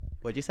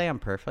What'd you say? I'm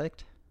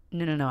perfect?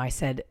 No. I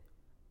said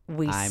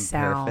I'm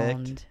sound.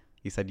 perfect.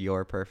 You said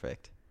you're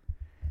perfect.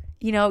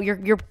 You know, you're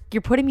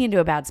putting me into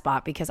a bad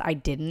spot because I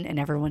didn't, and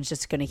everyone's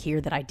just going to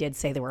hear that I did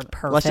say the word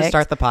perfect. Let's just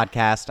start the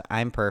podcast.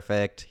 I'm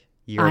perfect.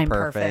 You're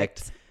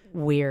perfect.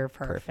 We're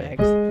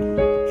perfect.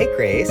 Hey,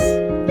 Grace.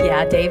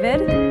 Yeah,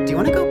 David? Do you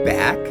want to go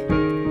back?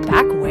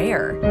 Back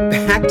where?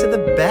 Back to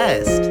the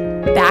best.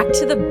 Back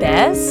to the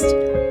best?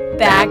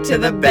 Back to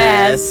the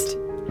best.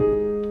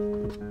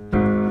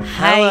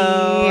 Hi.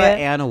 Hello,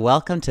 and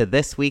welcome to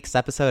this week's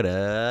episode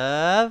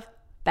of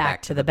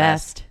Back to the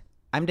Best.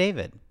 I'm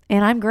David.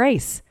 And I'm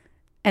Grace.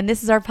 And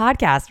this is our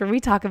podcast where we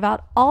talk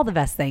about all the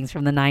best things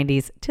from the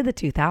 90s to the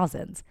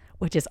 2000s,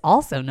 which is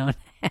also known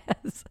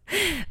as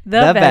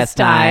the best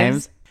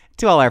times.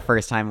 To all our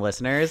first-time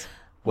listeners,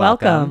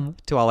 Welcome.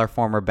 To all our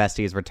former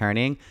besties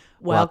returning,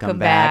 Welcome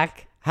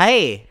back.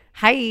 Hey.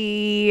 Hi,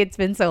 it's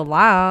been so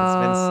long.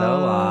 It's been so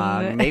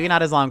long. Maybe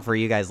not as long for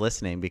you guys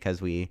listening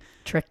because we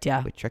Tricked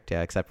ya. tricked you,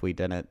 except we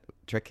didn't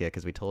trick you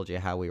because we told you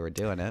how we were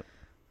doing it.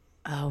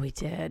 Oh, we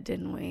did,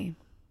 didn't we?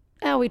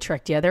 Oh, we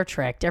tricked you. They're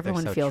tricked.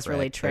 Everyone so feels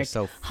really tricked.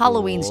 They're tricked. so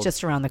Halloween's fooled.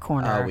 just around the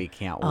corner. Oh, we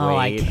can't wait. Oh,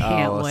 I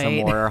can't wait. Some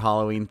more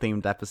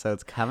Halloween-themed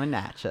episodes coming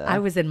at you. I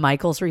was in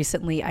Michael's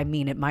recently. I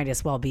mean, it might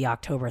as well be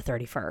October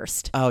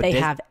 31st. Oh, they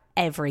have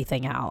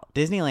everything out.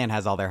 Disneyland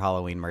has all their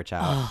Halloween merch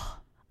out.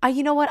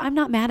 You know what? I'm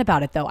not mad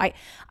about it, though. I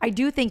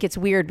do think it's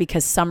weird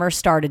because summer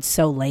started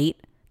so late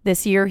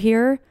this year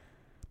here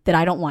that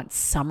I don't want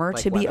summer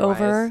Like to be weather-wise?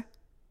 over.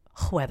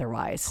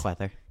 Weather-wise.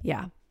 Weather.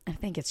 Yeah. I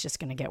think it's just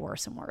going to get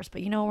worse and worse.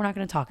 But, you know, we're not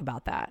going to talk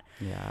about that.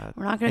 Yeah.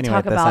 We're not going to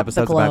Anyway, talk about the this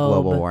episode's globe. about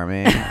global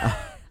warming.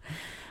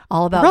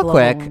 All about Real global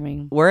quick,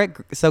 warming.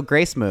 so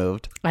Grace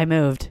moved. I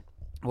moved.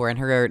 We're in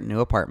her new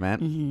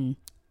apartment. Mm-hmm.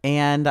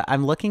 And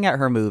I'm looking at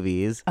her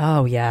movies.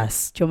 Oh,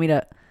 yes. Do you want me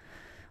to...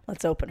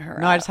 Let's open her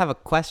No, up. I just have a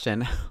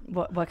question.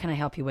 What can I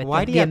help you with?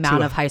 Why do you the have amount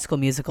two- of High School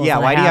Musicals Yeah,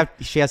 that why I do you have?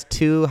 have... She has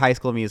 2 High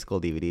School Musical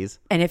DVDs.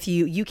 And if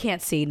you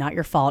can't see, not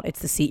your fault.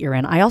 It's the seat you're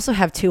in. I also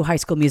have 2 High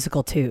School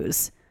Musical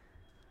 2s.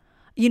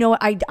 You know what?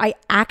 I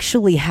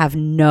actually have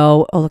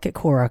no... Oh, look at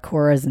Cora.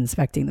 Cora's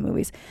inspecting the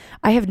movies.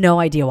 I have no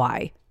idea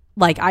why.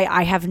 Like,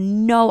 I have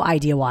no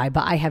idea why,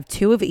 but I have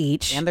 2 of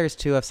each. And there's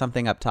 2 of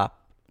something up top.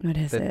 What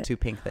is The it? 2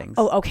 pink things.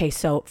 Oh, okay.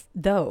 So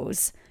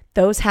those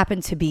happen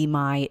to be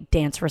my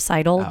dance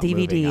recital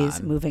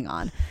DVDs. Moving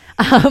on.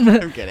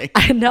 I'm kidding.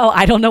 I know.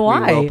 I don't know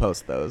why. We will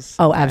post those.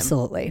 Oh, sometime.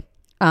 absolutely.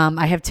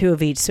 I have 2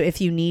 of each. So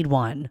if you need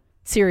one,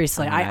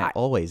 seriously, I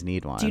always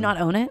need one. do you not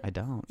own it? I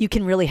don't. You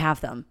can really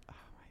have them.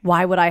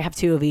 Why would I have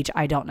 2 of each?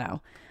 I don't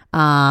know.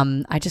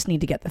 I just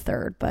need to get the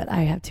third, but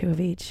I have 2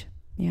 of each.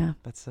 Yeah.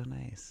 That's so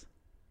nice.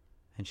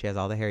 And she has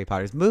all the Harry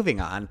Potters.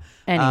 Moving on.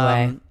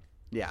 Anyway.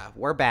 Yeah,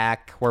 we're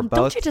back. We're both.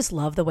 Don't you just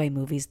love the way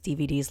movies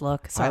DVDs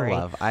look? Sorry.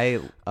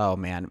 Oh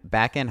man,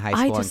 back in high I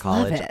school and just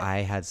love college, it. I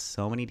had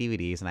so many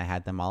DVDs and I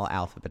had them all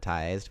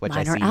alphabetized, which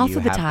Mine I are see you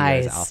have yours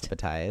alphabetized.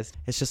 alphabetized.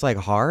 It's just like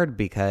hard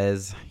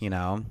because, you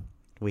know,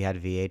 we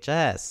had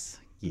VHS.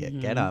 You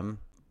get them.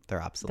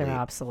 They're obsolete. They're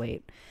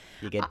obsolete.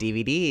 You get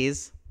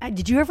DVDs.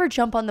 Did you ever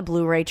jump on the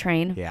Blu-ray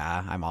train?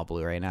 Yeah, I'm all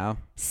Blu-ray now.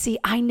 See,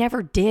 I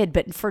never did,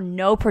 but for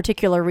no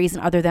particular reason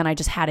other than I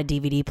just had a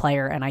DVD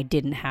player and I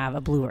didn't have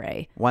a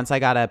Blu-ray. Once I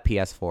got a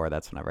PS4,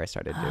 that's whenever I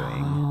started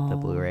doing the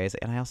Blu-rays.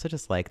 And I also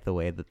just like the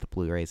way that the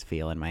Blu-rays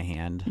feel in my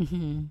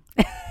hand.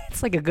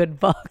 It's like a good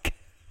book.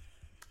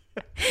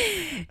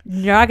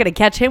 You're not going to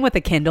catch him with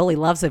a Kindle. He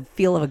loves the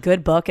feel of a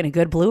good book and a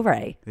good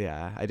Blu-ray.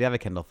 Yeah, I do have a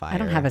Kindle Fire. I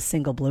don't have a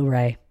single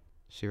Blu-ray.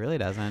 She really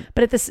doesn't.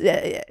 But at this,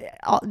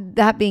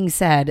 that being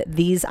said,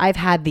 I've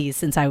had these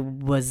since I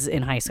was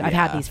in high school. I've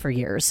had Yeah. these for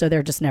years, so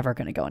they're just never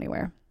going to go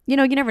anywhere. You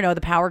know, you never know. The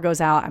power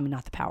goes out. I mean,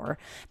 not the power.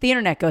 The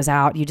internet goes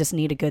out. You just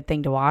need a good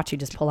thing to watch. You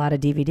just pull out a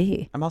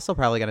DVD. I'm also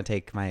probably going to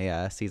take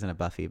my season of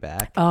Buffy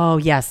back. Oh,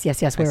 yes. Where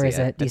I is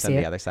see it? Do you It's see on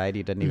it? the other side.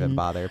 You didn't even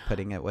bother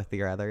putting it with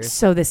your others.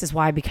 So this is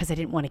why, because I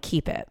didn't want to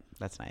keep it.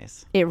 That's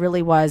nice. It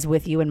really was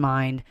with you in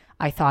mind.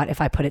 I thought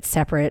if I put it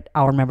separate,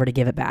 I'll remember to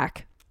give it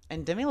back.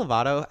 And Demi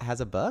Lovato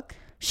has a book?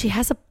 She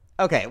has a...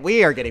 Okay,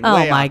 we are getting Oh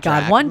way my off God.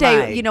 track. One day,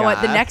 My you know what?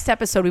 The God. next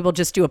episode, we will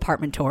just do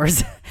apartment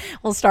tours.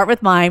 We'll start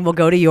with mine. We'll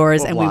go to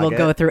yours We'll and we will vlog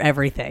go it. through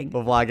everything.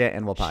 We'll vlog it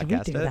and we'll Should we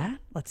podcast do it. that?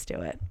 Let's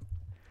do it.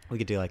 We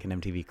could do like an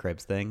MTV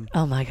Cribs thing.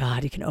 Oh my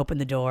God. You can open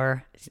the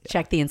door,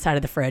 check the inside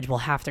of the fridge. We'll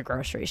have to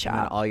grocery And then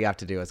shop. all you have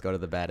to do is go to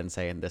the bed and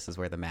say, and this is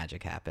where the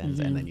magic happens.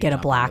 And then you Get a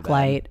jump on black the bed.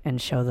 light and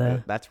show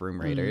the... That's Room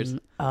Raiders.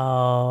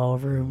 Oh,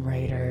 Room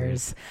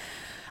Raiders.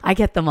 I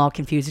get them all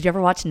confused. Did you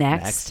ever watch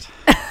Next?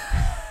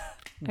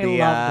 I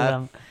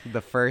love them.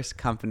 The first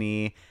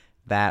company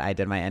that I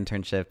did my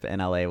internship in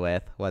LA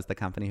with was the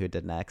company who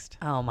did Next.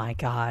 Oh my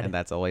God. And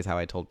that's always how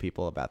I told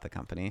people about the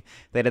company.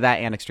 They did that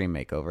and Extreme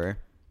Makeover.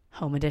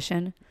 Home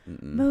edition?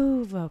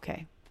 Move.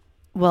 Okay.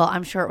 Well,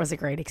 I'm sure it was a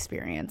great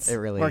experience. It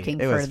really-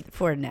 working it was-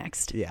 for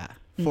Next. Yeah,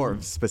 for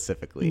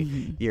specifically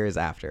years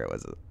after it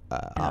was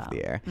off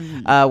the air.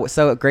 Mm-hmm.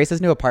 So Grace's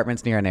new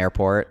apartment's near an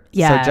airport. So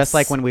Yes. just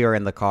like when we were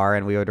in the car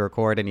and we would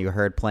record and you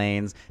heard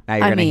planes, now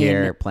you're I going to mean-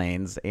 hear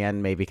planes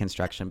and maybe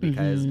construction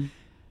because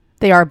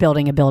They are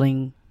building a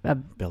building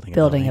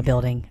building a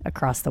building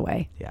across the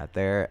way. Yeah,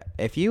 there.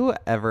 If you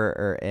ever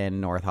are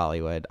in North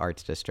Hollywood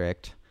Arts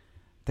District,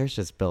 there's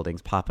just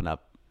buildings popping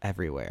up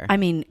everywhere. I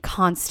mean,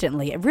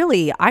 constantly.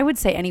 Really, I would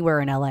say anywhere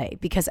in LA,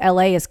 because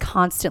LA is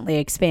constantly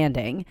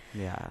expanding.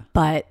 Yeah.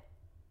 But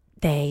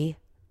they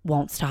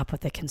won't stop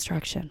with the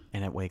construction.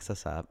 And it wakes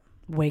us up.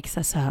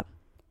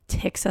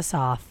 Ticks us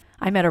off.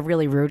 I met a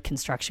really rude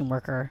construction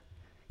worker.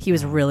 He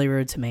was really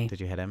rude to me.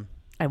 Did you hit him?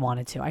 I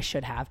wanted to. I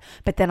should have.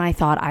 But then I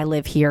thought, I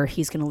live here.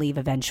 He's going to leave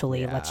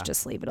eventually. Yeah. Let's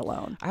just leave it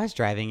alone. I was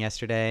driving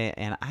yesterday,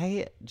 and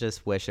I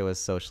just wish it was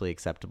socially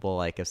acceptable,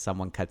 like if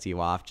someone cuts you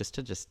off, just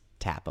to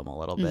tap them a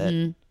little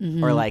bit.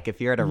 Or like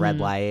if you're at a red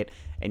light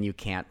and you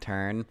can't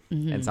turn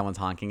and someone's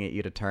honking at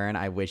you to turn,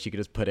 I wish you could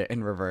just put it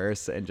in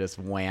reverse and just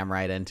wham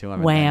right into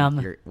them. Wham. And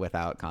then you're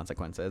without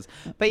consequences.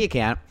 But you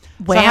can't.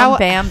 Wham,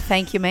 bam,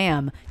 thank you,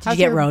 ma'am. Did you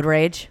get road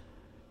rage?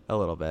 A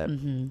little bit.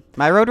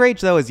 My road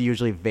rage, though, is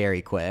usually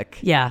very quick.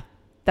 Yeah.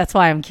 That's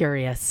why I'm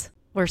curious.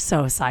 We're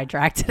so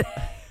sidetracked today.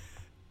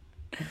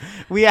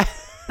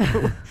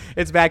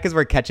 It's bad because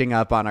we're catching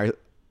up on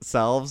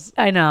ourselves.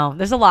 I know.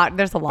 There's a lot.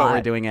 But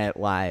we're doing it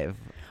live.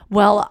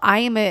 Well,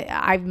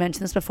 I've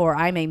mentioned this before.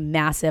 I'm a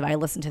massive, I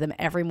listen to them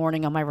every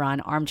morning on my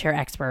run, Armchair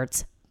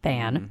Experts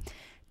fan.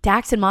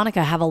 Dax and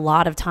Monica have a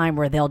lot of time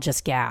where they'll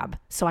just gab.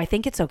 So I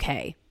think it's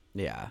okay.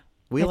 Yeah.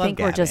 I think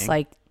we're just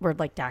like, we're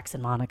like Dax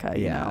and Monica,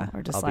 you know?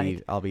 We're just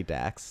I'll be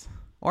Dax.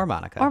 Or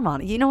Monica.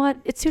 You know what?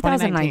 It's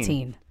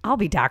 2019. I'll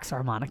be Dax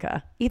or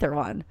Monica. Either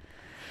one.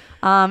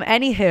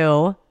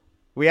 Anywho.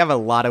 We have a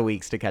lot of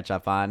weeks to catch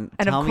up on.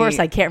 And of course,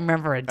 I can't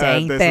remember a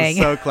dang thing. This is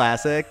so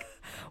classic.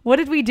 What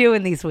did we do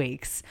in these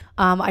weeks?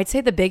 I'd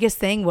say the biggest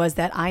thing was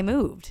that I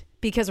moved.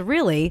 Because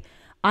really,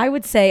 I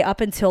would say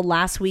up until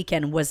last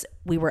weekend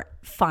we were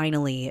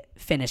finally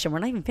finished. And we're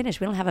not even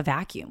finished. We don't have a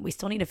vacuum. We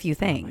still need a few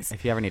things.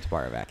 If you ever need to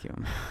borrow a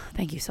vacuum.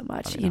 Thank you so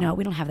much. We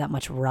don't have that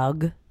much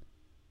rug.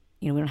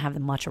 We don't have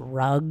much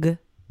rug.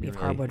 We have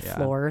hardwood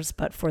floors.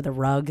 But for the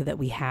rug that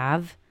we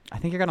have, I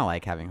think you're going to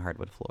like having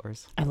hardwood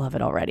floors. I love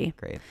it already.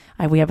 Great.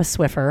 We have a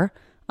Swiffer,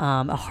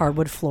 a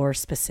hardwood floor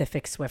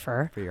specific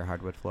Swiffer. For your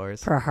hardwood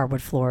floors? For our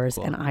hardwood floors.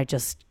 Cool. And I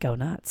just go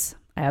nuts.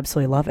 I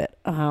absolutely love it.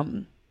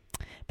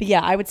 But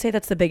yeah, I would say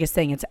that's the biggest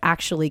thing. It's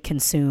actually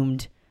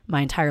consumed my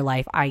entire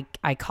life. I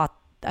caught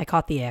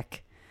the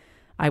ick.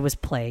 I was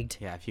plagued.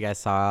 Yeah, if you guys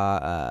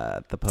saw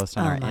the post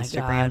on our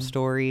Instagram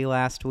story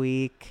last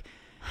week,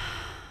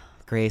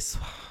 Grace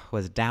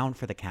was down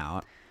for the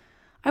count.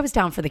 I was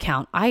down for the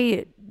count.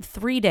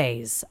 3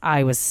 days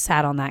I was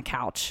sat on that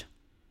couch.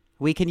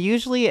 We can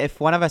usually, if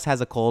one of us has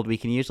a cold, we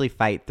can usually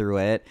fight through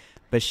it.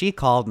 But she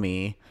called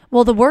me.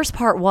 Well, the worst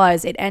part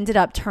was it ended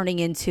up turning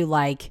into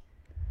like,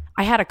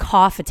 I had a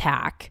cough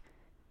attack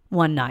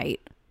one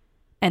night.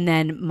 And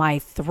then my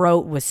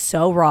throat was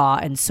so raw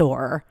and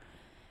sore.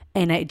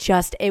 And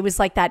it was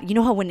like that. You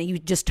know how when you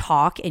just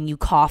talk and you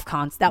cough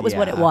that was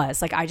what it was.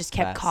 Like I just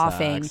kept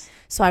coughing. Sucks.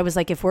 So I was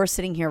like, if we're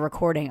sitting here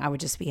recording, I would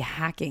just be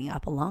hacking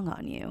up a lung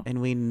on you. And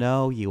we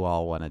know you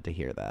all wanted to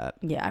hear that.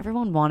 Yeah,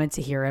 everyone wanted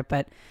to hear it,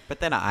 but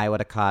then I would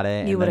have caught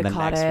it. You would have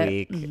caught next it.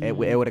 week, it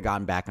would have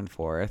gone back and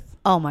forth.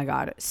 Oh my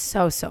God,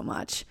 so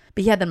much.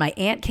 But yeah, then my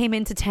aunt came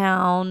into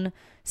town.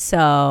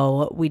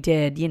 So we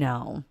did,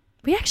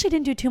 we actually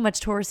didn't do too much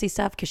touristy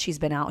stuff because she's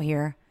been out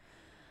here.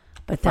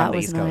 But that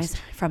was nice.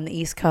 From the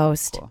East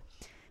Coast. Cool.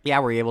 Yeah,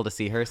 were you able to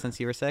see her since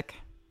you were sick?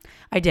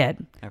 I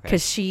did.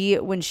 Because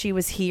when she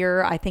was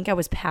here, I think I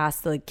was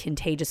past the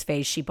contagious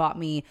phase. She bought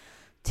me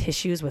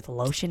tissues with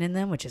lotion in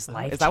them, which is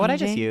life-changing. Is that what I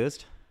just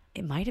used?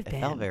 It might have been. It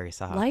felt very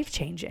soft.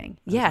 Life-changing.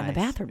 Yeah, nice. In the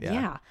bathroom.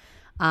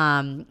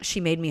 Yeah. She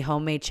made me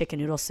homemade chicken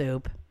noodle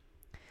soup.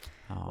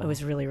 Oh. It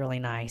was really, really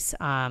nice.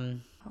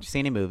 Did you see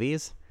any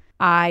movies?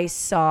 I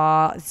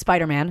saw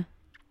Spider-Man.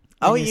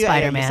 Oh, you saw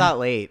it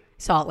late.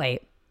 Saw it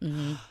late.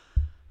 Mm-hmm.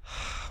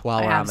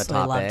 While we're on the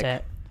topic, loved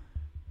it.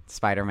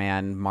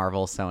 Spider-Man,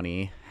 Marvel,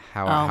 Sony.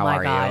 How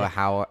are you?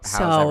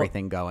 How's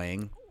everything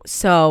going?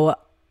 So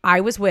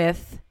I was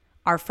with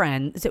our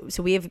friend.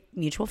 So we have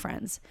mutual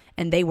friends,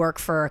 and they work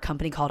for a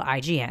company called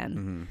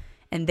IGN,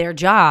 and their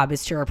job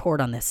is to report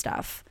on this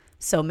stuff.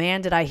 So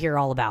man, did I hear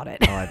all about it.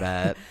 Oh, I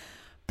bet.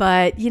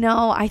 But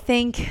I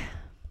think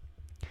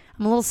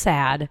I'm a little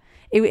sad.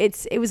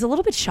 It was a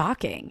little bit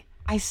shocking.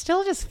 I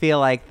still just feel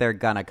like they're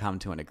gonna come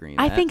to an agreement.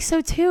 I think so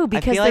too,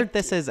 because I feel like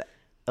this is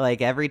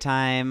like every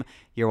time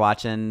you're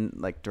watching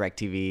like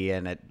DirecTV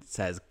and it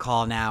says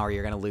call now or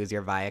you're gonna lose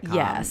your Viacom.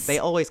 Yes. They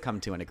always come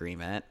to an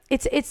agreement.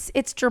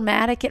 It's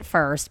dramatic at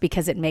first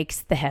because it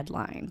makes the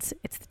headlines.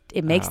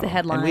 It makes the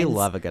headlines. And we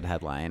love a good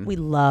headline. We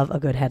love a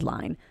good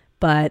headline.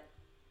 But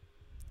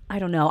I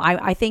don't know.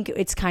 I think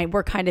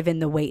we're kind of in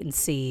the wait and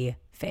see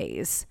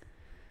phase.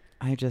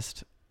 I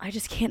just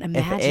can't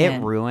imagine. If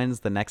it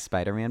ruins the next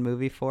Spider-Man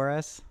movie for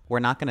us, we're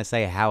not going to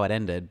say how it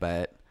ended,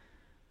 but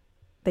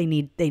they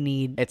need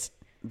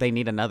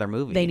another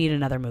movie. They need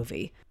another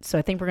movie. So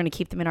I think we're going to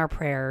keep them in our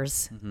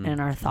prayers and in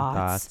our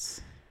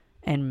thoughts.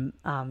 And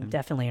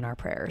definitely in our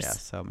prayers. Yeah,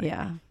 so maybe.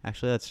 Yeah.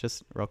 Actually, let's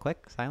just real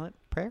quick, silent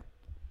prayer.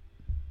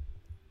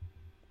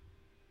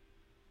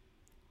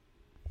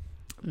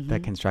 The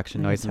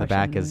construction The noise in the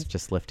construction back is noise.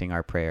 just lifting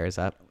our prayers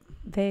up.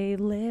 They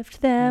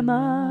lift them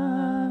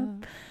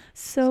up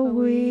so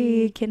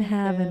we can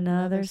have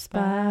another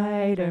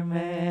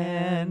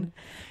Spider-Man.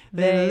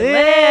 They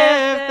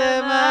lift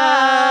them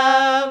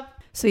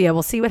up. So yeah,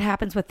 we'll see what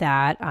happens with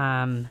that.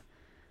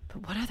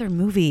 But what other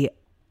movie?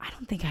 I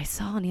don't think I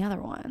saw any other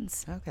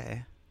ones.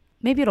 Okay.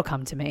 Maybe it'll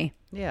come to me.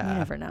 Yeah. You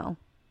never know.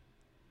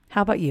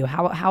 How about you?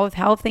 How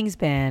have things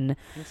been?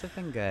 Things have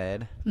been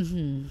good.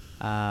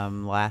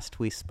 Mm-hmm. Last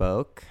we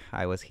spoke,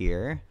 I was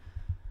here.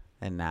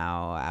 And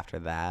now after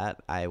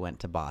that, I went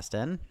to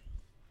Boston.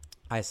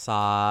 I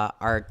saw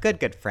our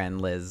good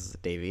friend, Liz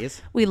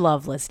Davies. We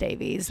love Liz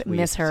Davies.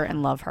 Miss her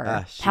and love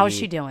her. How is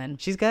she doing?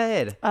 She's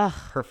good. Ugh.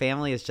 Her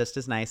family is just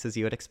as nice as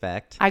you would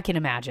expect. I can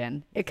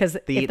imagine. Because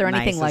if The they're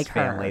anything nicest like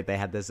family. her. They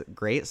had this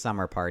great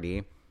summer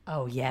party.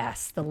 Oh,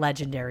 yes. The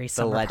legendary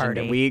summer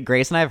party.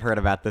 Grace and I have heard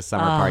about this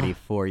summer party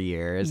for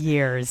years.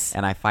 Years.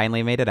 And I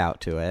finally made it out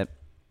to it.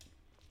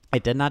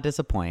 It did not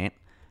disappoint.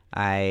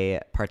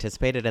 I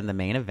participated in the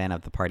main event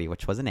of the party,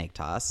 which was an egg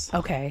toss.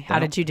 Okay. How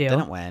did you do?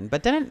 Didn't win,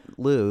 but didn't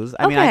lose.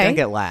 I mean, I Okay. didn't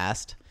get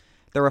last.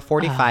 There were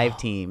 45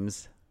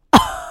 teams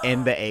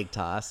in the egg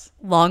toss.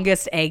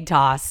 Longest egg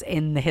toss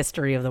in the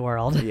history of the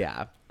world.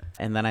 Yeah.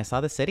 And then I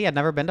saw the city. I'd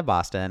never been to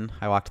Boston.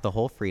 I walked the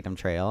whole Freedom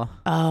Trail.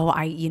 Oh,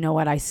 you know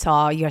what I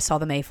saw? I saw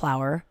the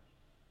Mayflower.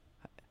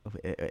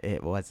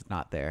 It was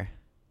not there.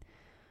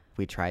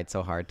 We tried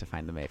so hard to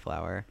find the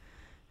Mayflower.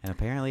 And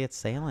apparently it's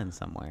sailing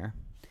somewhere.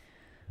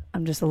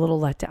 I'm just a little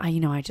let down.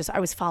 I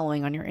was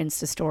following on your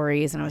Insta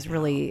stories and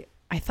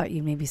I thought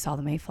you maybe saw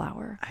the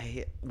Mayflower.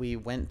 We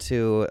went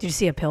to Did you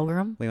see a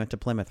pilgrim?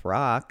 Plymouth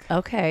Rock,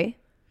 Okay.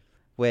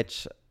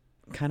 which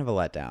kind of a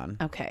letdown.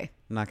 Okay.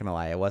 I'm not going to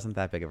lie. It wasn't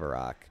that big of a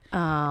rock.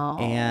 Oh.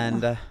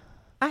 And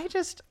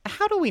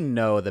how do we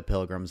know the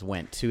pilgrims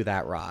went to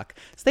that rock?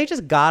 So they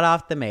just got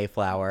off the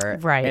Mayflower.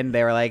 Right. And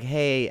they were like,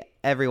 hey,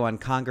 everyone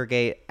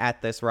congregate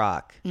at this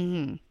rock.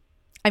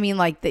 I mean,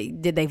 like,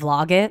 did they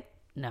vlog it?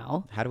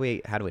 No. How do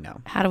we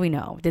know? How do we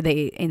know? Did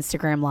they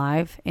Instagram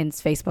Live and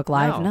Facebook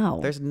Live? No.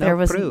 No. There's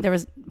no proof. There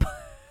was.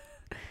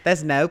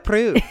 There's no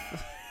proof.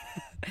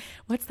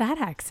 What's that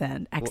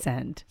accent?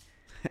 Accent.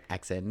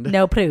 Accent.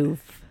 No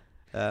proof.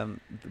 The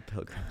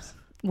pilgrims.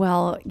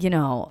 Well,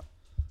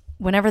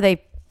 whenever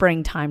they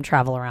bring time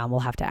travel around, we'll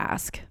have to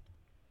ask.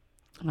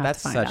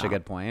 That's such a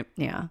good point.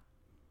 Yeah.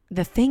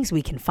 The things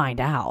we can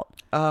find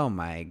out. Oh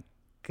my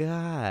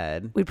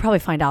God. We'd probably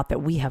find out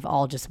that we have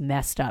all just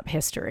messed up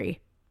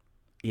history.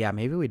 Yeah,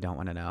 maybe we don't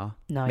want to know.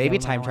 No, maybe you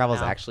don't time wanna travel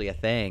is know. actually a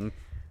thing,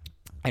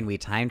 and we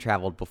time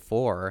traveled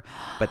before,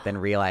 but then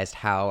realized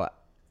how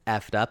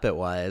effed up it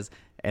was,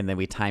 and then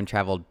we time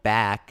traveled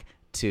back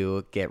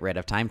to get rid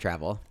of time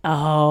travel.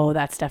 Oh,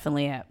 that's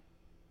definitely it.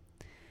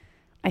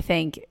 I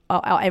think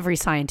every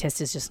scientist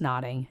is just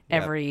nodding.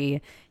 Yep.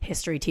 Every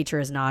history teacher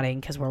is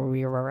nodding because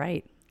we were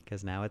right.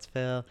 Because now it's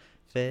Phil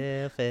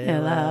Phil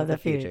of the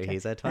future.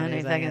 He's a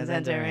 22nd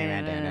century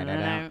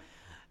man.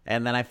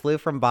 And then I flew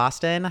from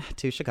Boston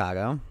to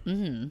Chicago.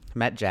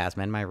 Met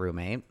Jasmine, my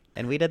roommate,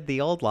 and we did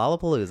the old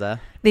Lollapalooza.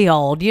 The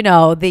old, the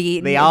old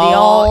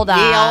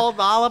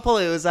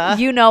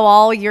Lollapalooza.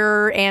 All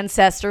your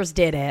ancestors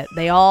did it.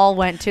 They all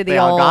went to the They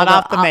all old. got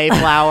off the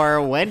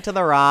Mayflower, went to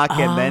the rock,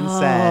 and then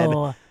said,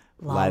 "Let's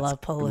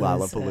Lollapalooza.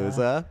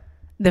 Lollapalooza."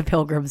 The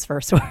Pilgrims'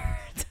 first word.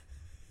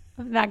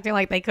 I'm acting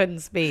like they couldn't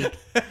speak.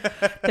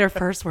 Their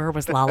first word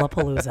was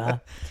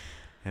Lollapalooza.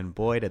 And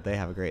boy, did they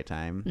have a great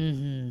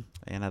time.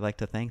 And I'd like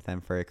to thank them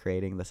for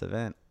creating this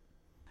event.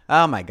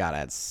 Oh my God, I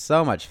had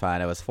so much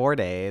fun. It was 4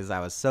 days. I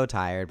was so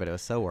tired, but it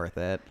was so worth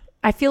it.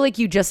 I feel like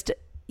you just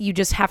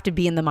have to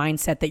be in the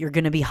mindset that you're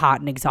going to be hot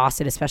and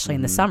exhausted, especially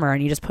in the summer,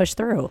 and you just push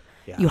through.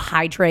 Yeah. You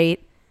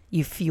hydrate,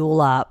 you fuel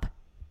up,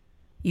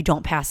 you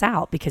don't pass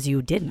out because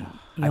you didn't.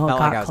 I felt got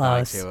like I was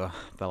close. going to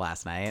the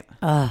last night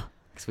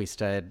because we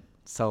stood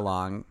so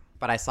long.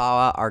 But I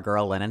saw our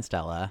girl Lynn and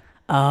Stella.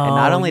 Oh, And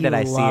not only did you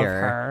I see love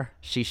her,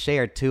 she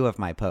shared 2 of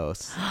my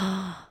posts.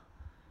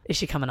 Is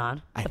she coming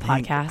on the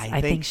think- podcast?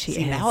 I think she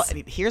is. Now,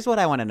 here's what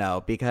I want to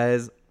know,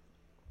 because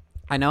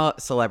I know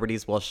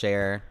celebrities will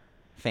share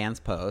fans'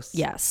 posts.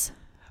 Yes.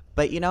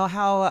 But you know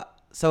how,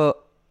 so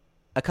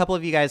a couple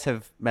of you guys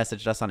have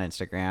messaged us on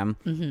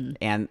Instagram.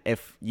 And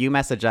if you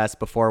message us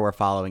before we're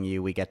following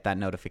you, we get that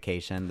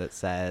notification that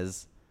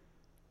says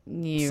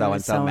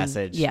so-and-so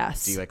message.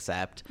 Yes. Do you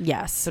accept?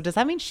 Yes. So does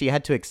that mean she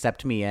had to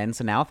accept me in?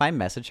 So now if I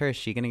message her, is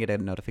she going to get a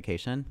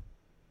notification?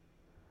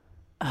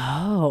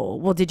 Oh,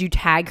 well, did you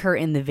tag her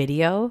in the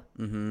video?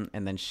 And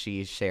then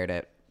she shared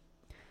it.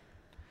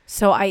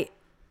 So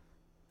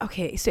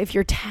so if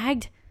you're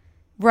tagged,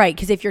 right,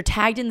 because if you're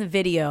tagged in the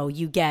video,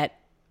 you get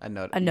a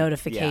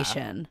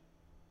notification.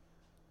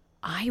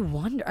 I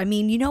wonder, I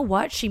mean, you know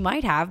what? She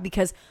might have,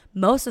 because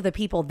most of the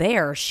people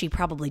there, she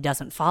probably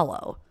doesn't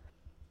follow.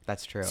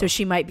 That's true. So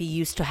she might be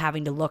used to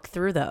having to look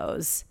through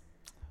those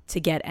to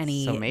get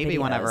any So maybe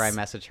videos. whenever I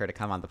message her to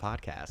come on the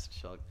podcast,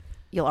 she'll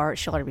she'll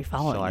already be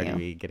following already you.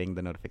 be getting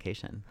the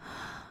notification.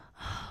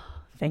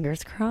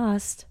 Fingers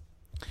crossed.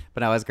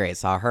 But that was great.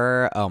 Saw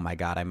her. Oh my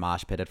God, I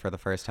mosh pitted for the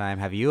first time.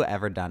 Have you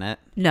ever done it?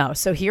 No.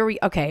 So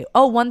okay.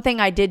 Oh, one thing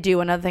I did do,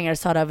 another thing I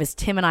just thought of is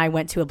Tim and I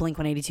went to a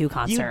Blink-182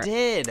 concert. You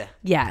did.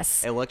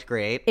 Yes. It looked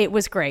great. It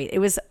was great. It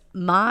was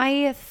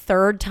my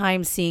third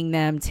time seeing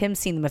them. Tim's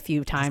seen them a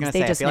few times. I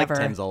feel like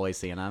Tim's always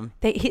seeing them.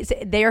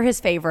 They are his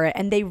favorite,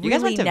 and they You guys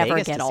really went to never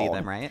Vegas get to old. see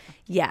them, right?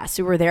 Yes,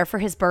 we were there for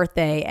his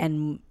birthday,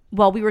 and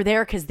well, we were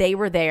there because they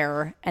were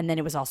there, and then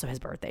it was also his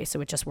birthday, so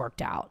it just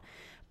worked out.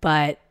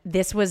 But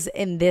this was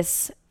in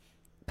this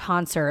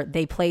concert,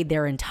 they played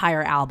their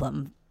entire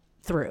album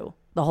through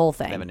the whole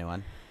thing. They have a new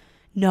one.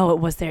 No, it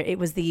was the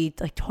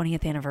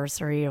 20th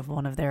anniversary of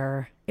one of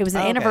their. It was the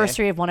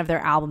anniversary of one of their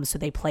albums, so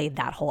they played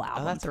that whole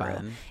album that's through.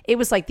 fun. it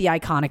was like the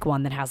iconic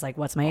one that has like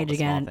 "What's My Age the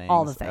small Again,"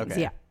 all the things. things,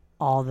 Okay. yeah,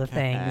 all the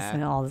things,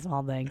 and all the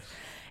small things.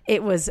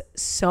 It was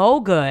so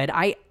good.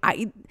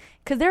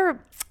 Because they're,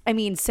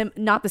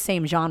 not the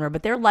same genre,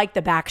 but they're like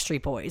the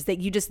Backstreet Boys that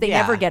they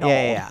never get old.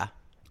 Yeah.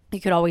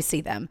 You could always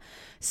see them.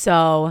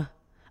 So,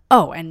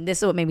 and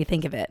this is what made me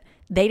think of it.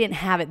 They didn't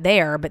have it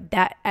there, but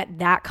at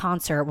that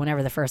concert,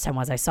 whenever the first time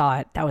was I saw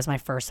it, that was my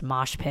first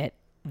mosh pit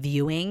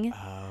viewing.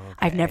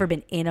 I've never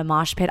been in a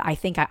mosh pit. I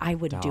think I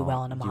wouldn't do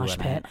well in a mosh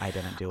pit. I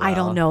didn't do well. I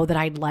don't know that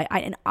I'd like.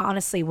 And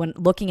honestly, when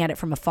looking at it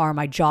from afar,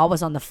 my jaw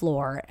was on the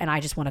floor, and I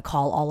just want to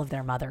call all of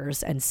their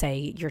mothers and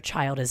say, "Your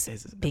child is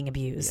being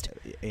abused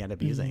And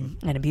abusing.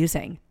 and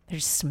abusing. They're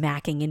just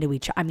smacking into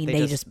each. I mean,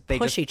 they just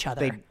push each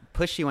other. They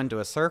push you into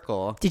a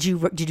circle. Did you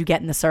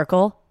get in the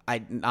circle?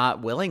 I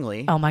not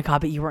willingly. Oh my God,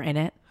 but you were in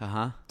it.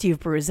 Uh-huh. Do you have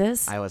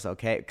bruises? I was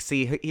okay.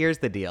 See, here's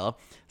the deal.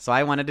 So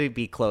I wanted to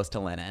be close to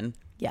Lennon.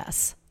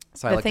 Yes.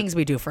 So I the looked things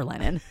we do for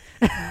Lennon.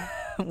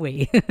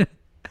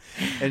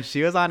 and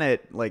she was on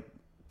at like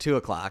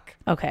 2:00.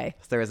 Okay.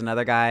 So there was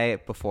another guy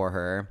before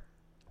her.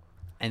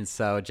 And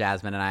so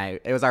Jasmine and I,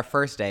 it was our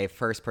first day,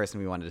 first person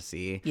we wanted to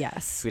see.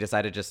 Yes. So we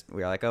decided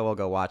we were like, oh, we'll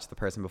go watch the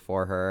person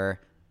before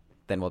her.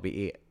 Then we'll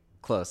be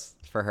close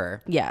for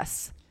her.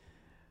 Yes.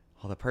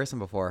 Well, the person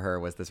before her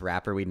was this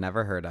rapper we'd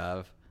never heard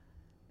of.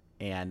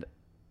 And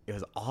it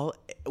was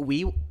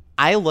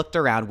I looked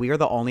around. We were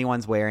the only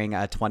ones wearing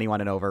a 21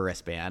 and over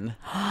wristband.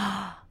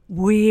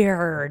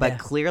 Weird. But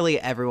clearly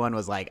everyone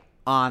was like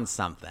on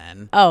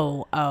something.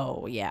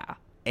 Oh, yeah.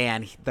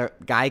 And the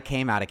guy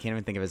came out. I can't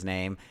even think of his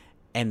name.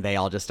 And they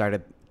all just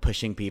started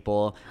pushing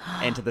people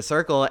into the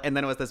circle. And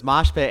then it was this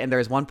mosh pit. And there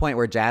was one point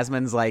where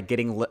Jasmine's like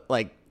getting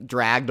like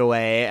dragged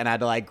away. And I had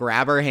to like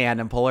grab her hand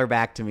and pull her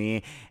back to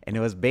me. And it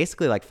was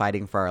basically like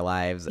fighting for our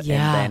lives.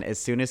 Yeah. And then as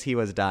soon as he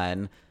was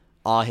done,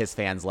 all his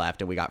fans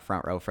left and we got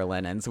front row for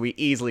Lennon. So we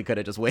easily could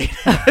have just waited.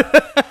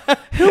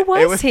 Who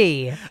was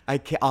he?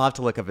 I'll have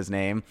to look up his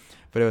name.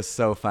 But it was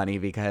so funny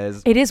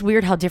because It is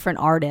weird how different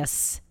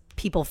artists,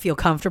 people feel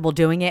comfortable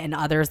doing it, and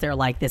others, they're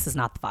like, this is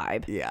not the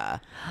vibe. yeah,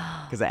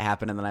 because it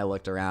happened. And then I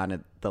looked around at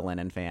the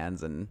Lennon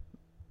fans and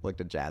looked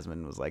at Jasmine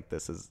and was like,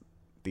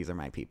 these are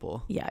my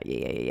people. Yeah.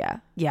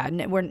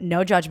 We're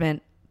no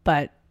judgment,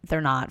 but they're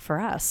not for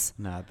us.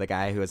 No, the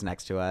guy who was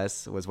next to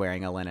us was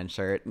wearing a Lennon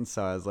shirt. And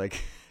so I was like,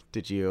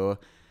 did you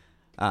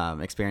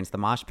experience the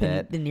mosh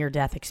pit? The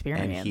near-death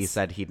experience. And he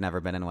said he'd never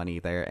been in one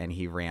either. And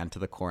he ran to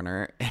the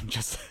corner and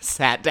just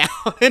sat down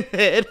and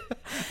hid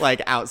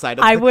like outside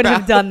of the I would crowd.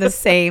 have done the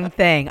same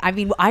thing. I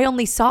mean, I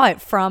only saw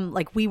it from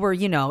like we were,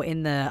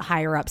 in the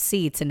higher up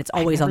seats, and it's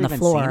always on the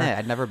floor. Seen it.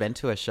 I'd never been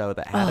to a show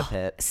that had a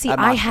pit. See, a I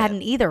mosh pit.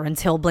 hadn't either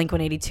until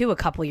Blink-182 a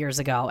couple years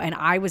ago, and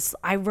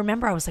I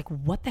remember I was like,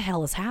 what the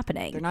hell is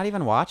happening? They're not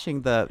even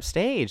watching the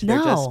stage. No.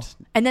 They're just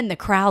And then the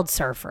crowd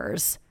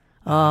surfers.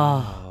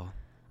 Oh.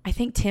 I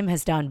think Tim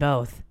has done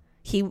both.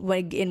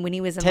 When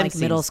he was in Tim like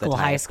middle seems the school,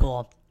 high type.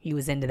 school, he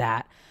was into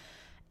that.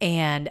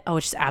 And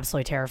it's just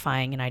absolutely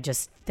terrifying. And I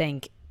just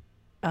think,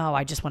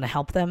 I just want to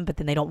help them, but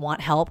then they don't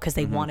want help because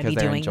they want to be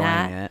they're doing enjoying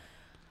that. it.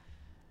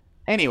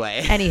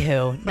 Anyway.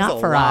 Anywho, That was not a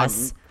for long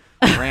us.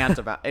 Rant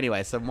about.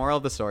 Anyway, so moral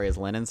of the story is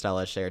Lynn and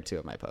Stella shared 2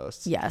 of my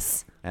posts.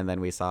 Yes. And then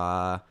we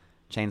saw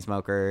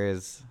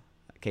Chainsmokers,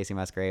 Casey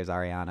Musgraves,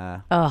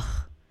 Ariana. Ugh.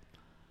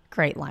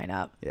 Great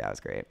lineup. Yeah, it was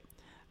great.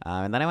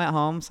 And then I went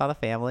home, saw the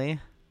family.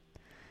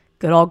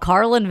 Good old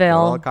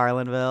Carlinville. Old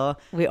Carlinville.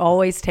 We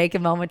always take a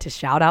moment to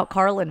shout out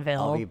I'll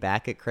Carlinville. be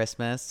back at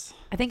Christmas.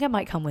 I think I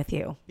might come with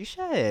you. You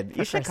should.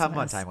 You should come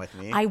one Christmas. time with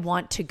me. I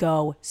want to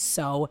go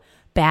so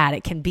bad.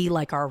 It can be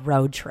like our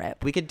road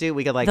trip. we could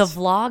like The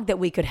vlog that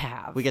we could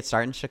have. we could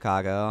start in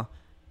Chicago,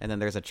 and then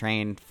there's a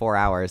train 4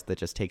 hours that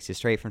just takes you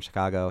straight from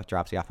Chicago,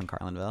 drops you off in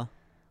Carlinville.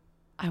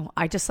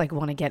 I just like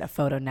want to get a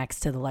photo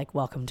next to the like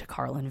welcome to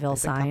Carlinville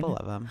There's sign. a couple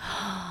of them.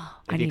 I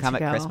If you need come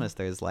to at go. Christmas,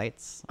 there's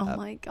lights. Oh up.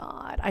 my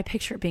God. I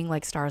picture it being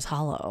like Stars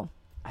Hollow.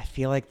 I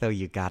feel like though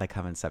you gotta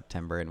come in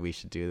September, and we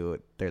should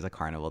do. There's a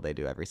carnival they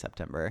do every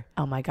September.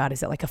 Oh my God.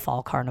 Is it like a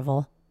fall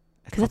carnival?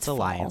 It's 'Cause called it's the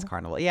Lions fall.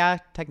 Carnival. Yeah,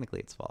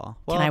 technically it's fall.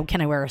 Well, Can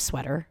I wear a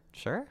sweater?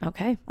 Sure.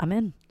 Okay. I'm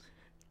in.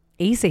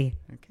 Easy.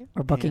 Okay.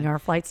 We're booking our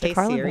flights to Hey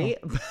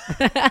Carlinville.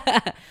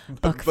 Siri.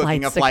 Book Booking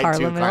flights a to flight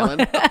Carlinville.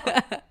 to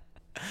Carlinville.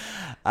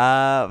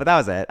 But that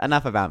was it.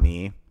 Enough about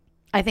me.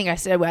 I think I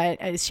said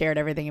I shared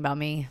everything about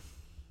me.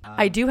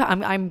 I do.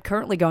 I'm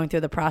currently going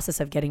through the process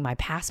of getting my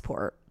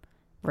passport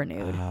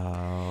renewed.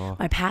 Oh,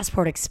 My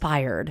passport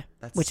expired,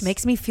 which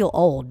makes me feel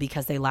old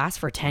because they last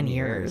for 10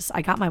 years.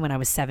 I got mine when I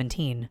was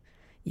 17.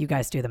 You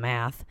guys do the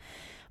math.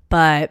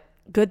 But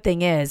good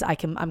thing is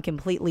I'm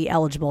completely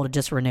eligible to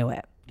just renew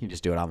it. you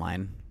just do it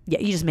online. Yeah,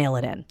 you just mail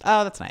it in.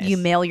 Oh, that's nice. You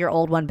mail your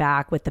old one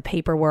back with the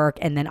paperwork,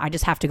 and then I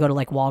just have to go to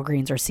like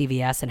Walgreens or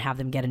CVS and have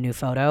them get a new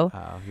photo.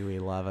 Oh, we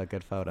love a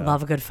good photo.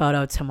 Love a good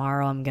photo.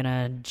 Tomorrow I'm going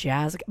to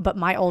jazz. But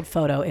my old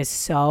photo is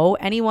so,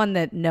 anyone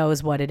that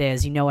knows what it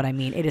is, you know what I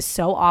mean. It is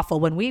so awful.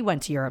 When we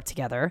went to Europe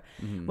together,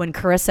 when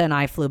Carissa and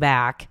I flew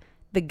back,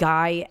 the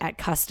guy at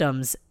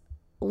customs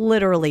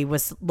literally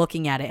was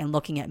looking at it and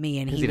looking at me,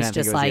 and he was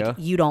just like,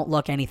 you don't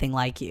look anything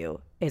like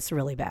you. It's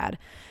really bad.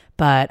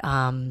 But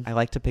I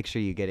like to picture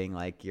you getting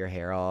like your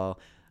hair all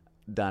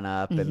done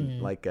up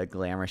and like a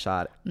glamour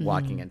shot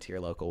walking into your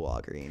local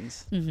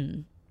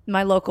Walgreens.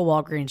 My local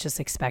Walgreens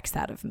just expects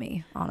that of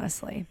me,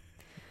 honestly.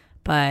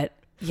 But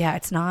yeah,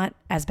 it's not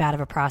as bad of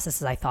a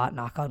process as I thought,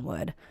 knock on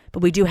wood.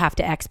 But we do have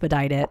to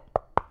expedite it.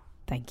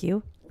 Thank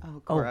you.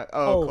 Oh, Cora.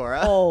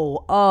 Cora.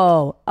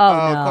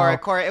 No.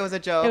 Cora, it was a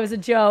joke. It was a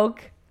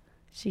joke.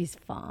 She's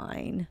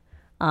fine.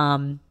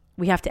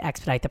 We have to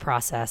expedite the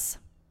process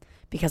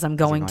because I'm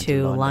going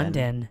to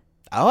London.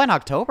 Oh, in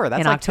October.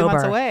 That's like 2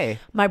 months away.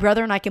 My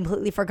brother and I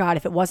completely forgot.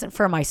 If it wasn't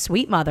for my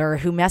sweet mother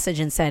who messaged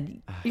and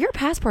said, your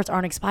passports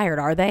aren't expired,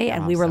 are they?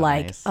 And we were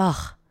like, nice.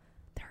 ugh,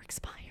 they're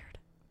expired.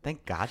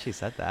 Thank God she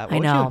said that. I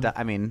know.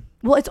 I mean,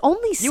 well, it's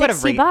only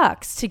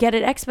 $60 to get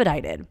it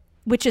expedited,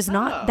 which is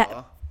not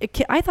that.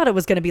 I thought it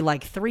was going to be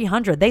like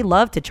 $300. They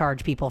love to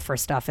charge people for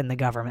stuff in the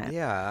government.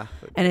 Yeah.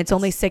 And it's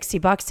only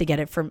 $60 to get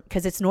it from,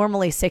 because it's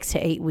normally 6 to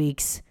 8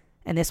 weeks,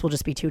 and this will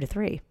just be 2 to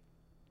 3.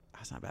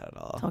 That's not bad at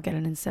all. I'll get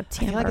it in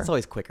September. I feel like it's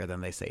always quicker than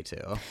they say too.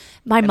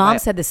 My mom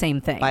said the same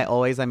thing. By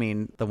always, I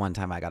mean the one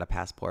time I got a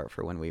passport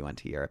for when we went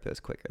to Europe, it was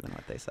quicker than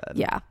what they said.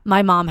 Yeah.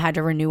 My mom had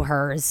to renew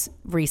hers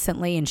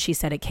recently, and she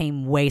said it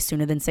came way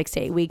sooner than 6 to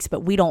 8 weeks, but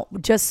we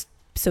don't, just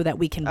so that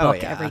we can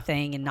book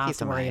everything and not have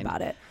to worry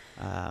about it.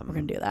 We're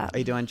going to do that. Are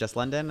you doing just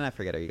London? I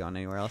forget. Are you going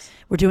anywhere else?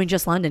 We're doing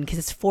just London because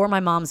it's for my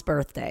mom's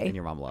birthday. And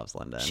your mom loves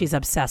London. She's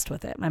obsessed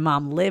with it. My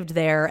mom lived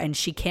there and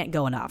she can't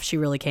go enough. She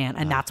really can't.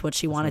 And that's what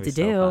she wanted to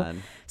do.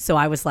 So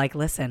I was like,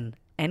 listen,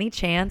 any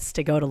chance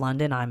to go to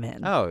London, I'm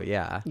in. Oh,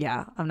 yeah.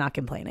 Yeah, I'm not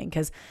complaining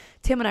because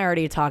Tim and I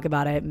already talk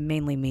about it.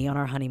 Mainly me on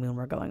our honeymoon.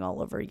 We're going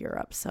all over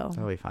Europe. So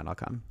it'll be fine. I'll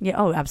come. Yeah.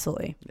 Oh,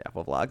 absolutely. Yeah,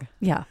 we'll vlog.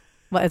 Yeah.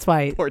 Well, that's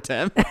why. Poor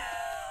Tim.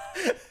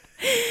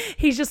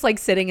 He's just like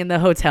sitting in the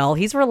hotel.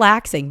 He's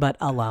relaxing, but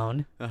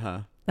alone. Uh-huh.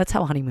 That's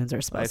how honeymoons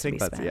are supposed to be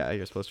spent. Yeah,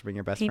 you're supposed to bring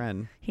your best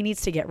friend. He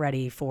needs to get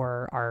ready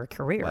for our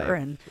career. Life.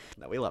 And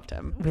no, we loved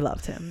him. We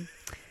loved him.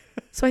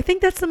 So I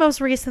think that's the most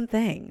recent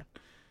thing.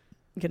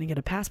 I'm going to get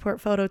a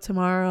passport photo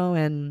tomorrow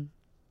and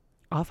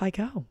off I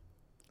go.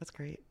 That's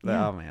great.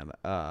 Yeah. Oh, man.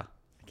 I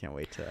can't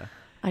wait to...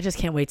 I just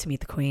can't wait to meet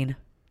the queen.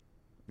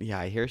 Yeah,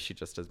 I hear she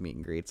just does meet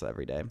and greets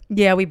every day.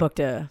 Yeah, we booked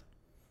a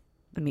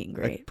meet and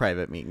greet. A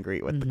private meet and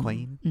greet with the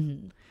queen.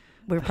 Mm-hmm.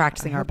 We're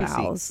practicing our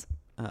vows.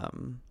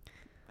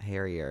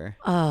 Harry or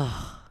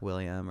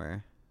William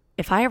or...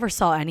 If I ever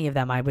saw any of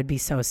them, I would be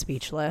so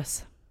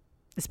speechless.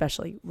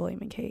 Especially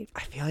William and Kate.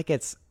 I feel like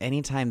it's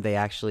anytime they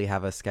actually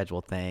have a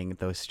scheduled thing,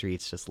 those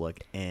streets just look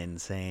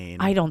insane.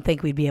 I don't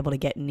think we'd be able to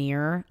get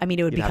near. I mean,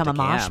 it would become a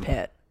mosh camp.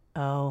 pit.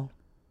 Oh,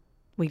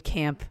 we'd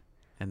camp.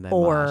 And then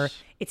or mosh.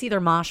 It's either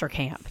mosh or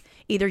camp.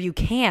 Either you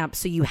camp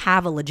so you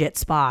have a legit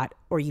spot,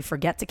 or you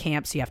forget to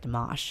camp so you have to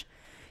mosh.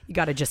 You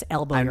got to just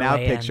elbow your way in.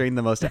 I'm now picturing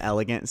the most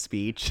elegant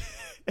speech.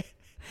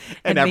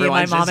 and me and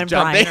my mom and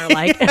Brian are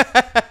like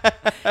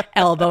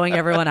elbowing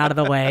everyone out of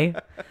the way.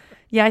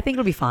 Yeah, I think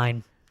it'll be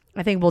fine.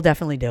 I think we'll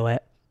definitely do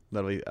it.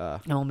 That'll be,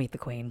 and we'll meet the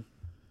queen.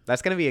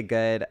 That's going to be a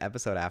good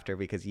episode after,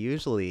 because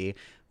usually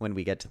when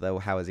we get to the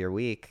how was your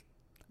week,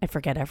 I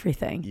forget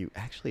everything. You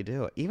actually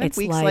do. Even it's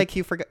weeks like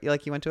you forgot,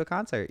 like you went to a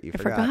concert, you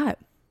forgot.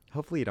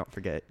 Hopefully you don't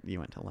forget you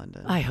went to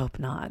London. I hope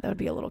not. That would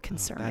be a little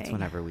concerning. That's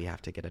whenever we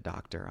have to get a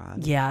doctor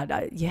on. Yeah,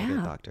 We'll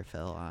get Dr.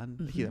 Phil on.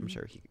 Mm-hmm.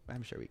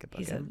 I'm sure we could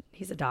book him.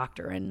 He's a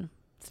doctor, and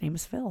his name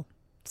is Phil.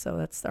 So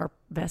that's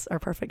our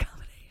perfect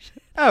combination.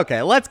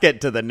 Okay, let's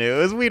get to the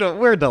news.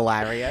 We're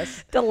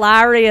delirious.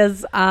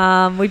 Delirious.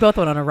 We both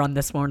went on a run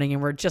this morning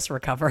and we're just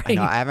recovering. I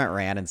know, I haven't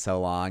ran in so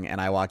long,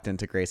 and I walked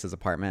into Grace's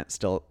apartment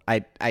still.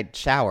 I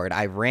showered.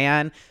 I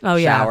ran,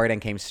 showered,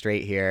 and came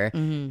straight here.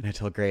 Mm-hmm. And I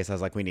told Grace, I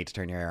was like, we need to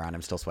turn your air on.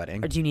 I'm still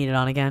sweating. Or do you need it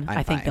on again?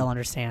 I think they'll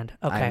understand.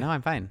 Okay. I know,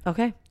 I'm fine.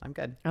 Okay. I'm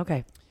good.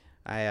 Okay.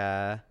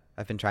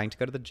 I've been trying to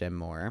go to the gym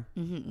more.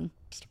 Mm-hmm.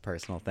 Just a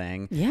personal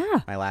thing.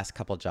 Yeah. My last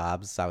couple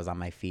jobs, I was on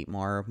my feet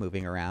more,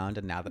 moving around.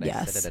 And now that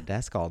I sit at a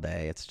desk all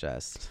day, it's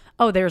just...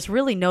 Oh, there's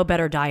really no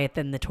better diet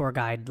than the tour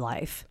guide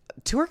life.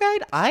 Tour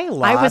guide? I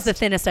was the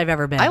thinnest I've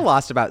ever been. I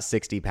lost about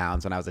 60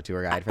 pounds when I was a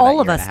tour guide for all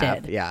that of year us and a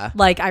half. did. Yeah.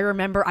 Like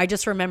I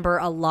just remember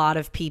a lot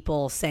of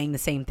people saying the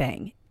same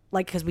thing.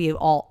 Like, because we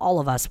all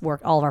of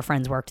our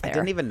friends worked there. I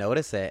didn't even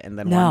notice it. And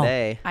then one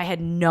day... I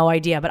had no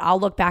idea. But I'll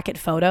look back at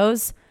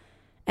photos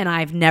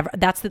And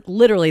that's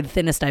literally the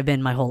thinnest I've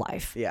been my whole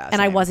life. Yeah,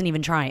 and I same. wasn't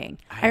even trying.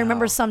 I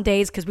remember some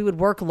days, because we would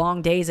work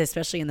long days,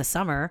 especially in the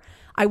summer,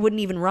 I wouldn't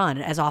even run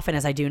as often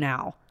as I do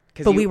now.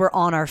 But we were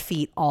on our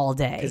feet all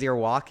day. Because you're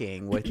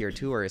walking with your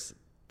tours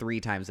 3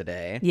 times a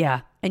day.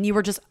 Yeah. And you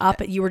were just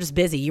you were just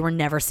busy. You were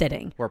never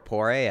sitting. We're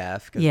poor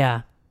AF.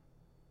 Yeah.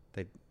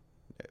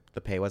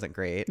 The pay wasn't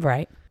great.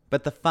 Right.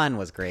 But the fun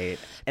was great.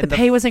 And the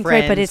pay wasn't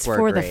great, but friends it's were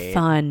for great. the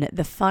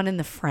fun and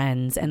the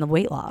friends and the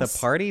weight loss. The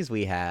parties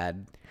we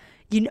had.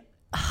 You know,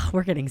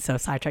 we're getting so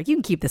sidetracked. You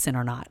can keep this in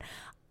or not.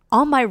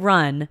 On my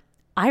run,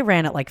 I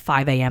ran at like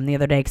 5 a.m. the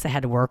other day because I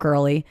had to work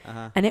early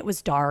and it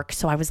was dark.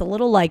 So I was a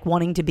little like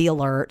wanting to be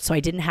alert. So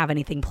I didn't have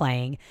anything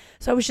playing.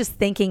 So I was just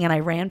thinking, and I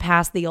ran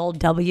past the old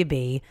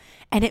WB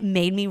and it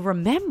made me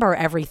remember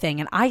everything.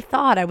 And I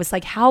was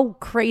like, how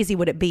crazy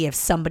would it be if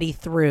somebody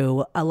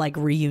threw a like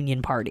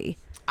reunion party?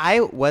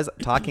 I was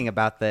talking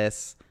about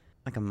this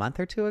like a month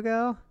or 2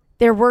 ago.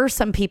 There were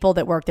some people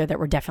that worked there that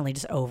were definitely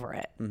just over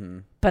it. Mm-hmm.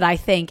 But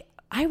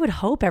I would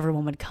hope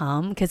everyone would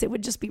come because it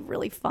would just be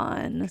really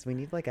fun. Because we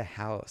need like a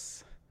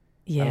house.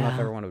 Yeah. I don't know if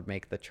everyone would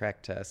make the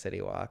trek to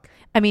City Walk.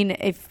 I mean,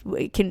 if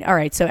we can, all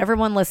right. So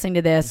everyone listening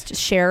to this,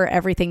 just share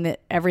everything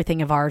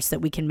of ours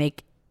that we can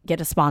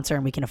get a sponsor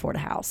and we can afford a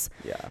house.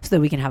 Yeah. So that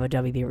we can have a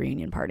WB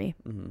reunion party.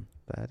 Mm-hmm.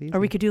 That easy. Or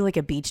we could do like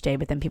a beach day,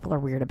 but then people are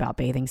weird about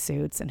bathing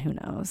suits and who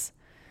knows.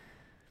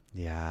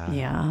 Yeah.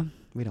 Yeah.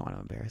 We don't want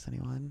to embarrass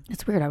anyone.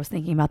 It's weird. I was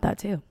thinking about that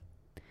too.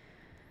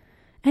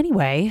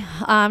 Anyway,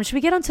 should we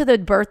get onto the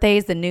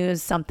birthdays, the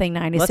news, something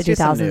 90s Let's to do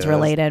some 2000s news.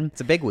 related?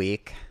 It's a big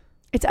week.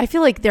 I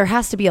feel like there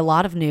has to be a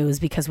lot of news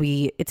because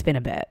it's been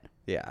a bit.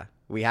 Yeah.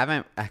 We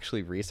haven't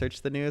actually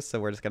researched the news,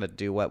 so we're just going to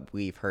do what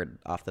we've heard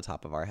off the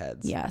top of our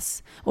heads.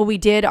 Yes. Well, we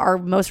did our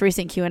most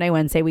recent Q&A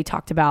Wednesday. We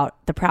talked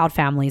about the Proud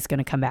family is going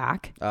to come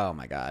back. Oh,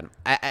 my God.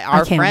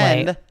 Our can't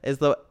friend wait. is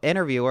the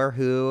interviewer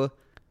who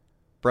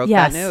broke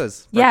Yes. that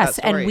news. Yes.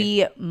 That And story.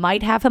 we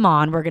might have him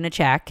on. We're going to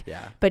check.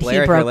 Yeah. But Blair, he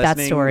if you're broke that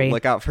listening, story.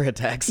 Look out for a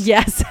text.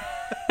 Yes.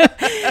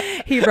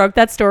 He broke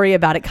that story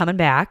about it coming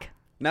back.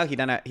 No, he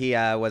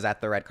was at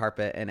the red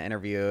carpet and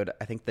interviewed,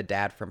 I think, the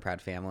dad from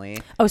Proud Family.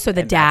 Oh, so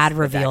the And dad that's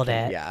revealed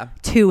exactly- it Yeah.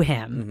 to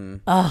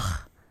him. Mm-hmm. Ugh.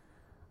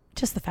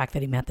 Just the fact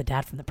that he met the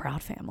dad from the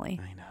Proud family.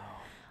 I know.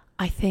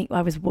 I think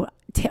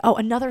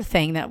another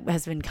thing that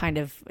has been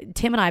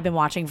Tim and I have been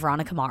watching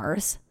Veronica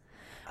Mars,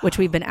 which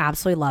we've been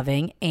absolutely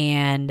loving.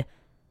 And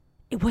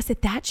was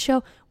it that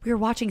show? We were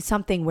watching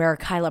something where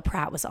Kyla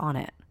Pratt was on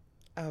it.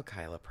 Oh,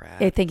 Kyla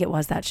Pratt. I think it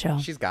was that show.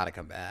 She's got to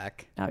come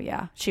back. Oh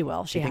yeah, she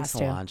will. She Do you has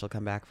think to. Solange will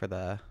come back for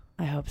the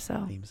I hope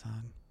so. theme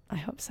song? I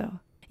hope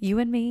so. You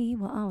and me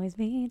will always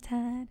be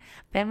tied.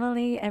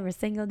 Family every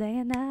single day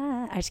and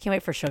night. I just can't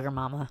wait for Sugar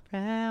Mama.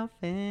 Proud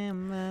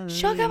Family.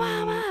 Sugar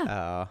Mama.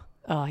 Oh,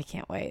 Oh, I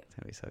can't wait. it's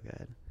going to be so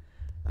good.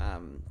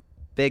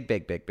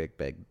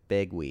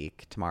 Big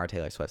week. Tomorrow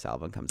Taylor Swift's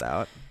album comes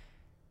out.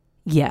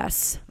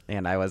 Yes.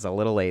 And I was a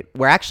little late.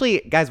 We're actually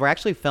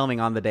filming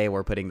on the day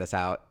we're putting this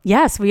out.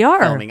 Yes, we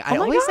are. Filming. I Oh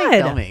my always say God.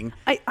 filming.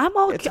 I'm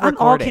all It's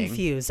recording.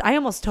 confused. I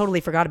almost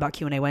totally forgot about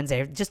Q&A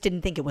Wednesday. I just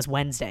didn't think it was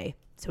Wednesday.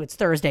 So it's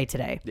Thursday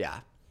today. Yeah.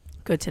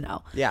 Good to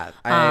know. Yeah.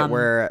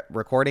 We're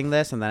recording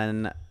this and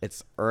then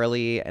it's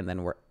early and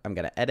then I'm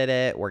going to edit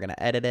it. We're going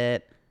to edit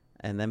it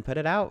and then put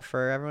it out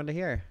for everyone to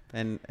hear.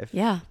 And if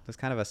it's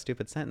kind of a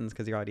stupid sentence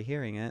because you're already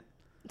hearing it.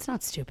 It's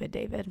not stupid,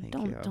 David.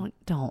 Thank you.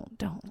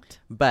 Don't.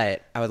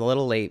 But I was a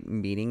little late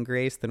meeting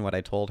Grace than what I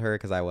told her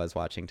because I was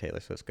watching Taylor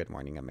Swift's Good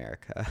Morning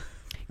America.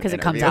 Because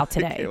it comes interview. out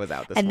today. It was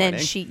out this and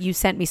morning. then you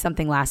sent me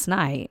something last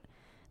night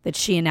that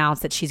she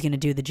announced that she's going to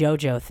do the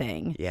JoJo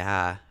thing.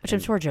 Yeah. Which I'm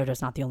sure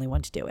JoJo's not the only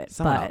one to do it.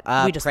 Someone But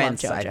else. we just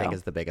Prince, love JoJo. I think,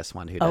 is the biggest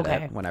one who did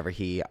Okay. it. Whenever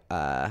he,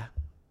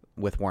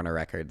 with Warner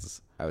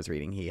Records, I was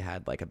reading he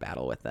had like a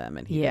battle with them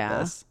and he did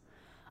this.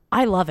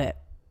 I love it.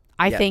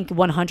 I Yeah. think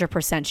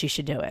 100% she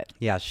should do it.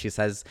 Yeah, she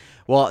says,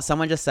 well,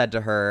 someone just said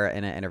to her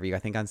in an interview, I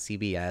think on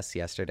CBS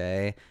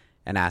yesterday,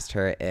 and asked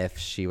her if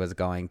she was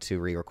going to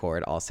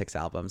re-record all 6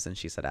 albums, and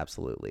she said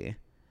absolutely.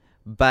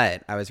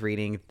 But I was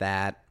reading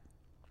that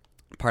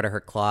part of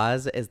her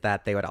clause is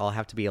that they would all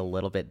have to be a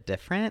little bit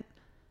different.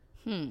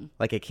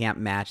 Like it can't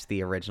match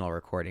the original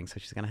recording, so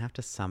she's going to have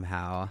to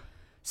somehow...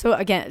 So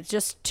again,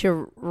 just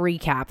to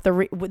recap,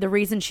 the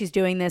reason she's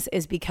doing this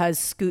is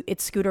because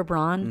it's Scooter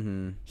Braun.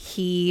 Mm-hmm.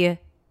 He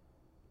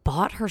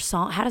bought her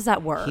song. How does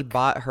that work? He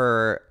bought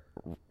her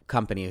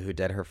company who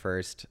did her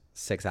first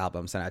 6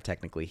 albums, and now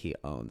technically he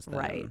owns them.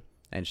 Right.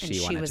 And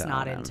she was to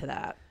not own them. into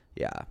that.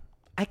 Yeah.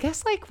 I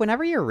guess like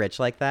whenever you're rich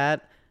like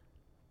that,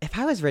 if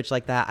I was rich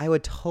like that, I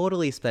would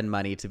totally spend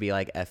money to be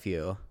like, F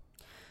you.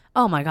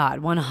 Oh my God,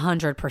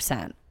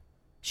 100%.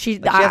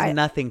 She has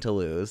nothing to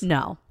lose.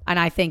 No, and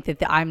I think that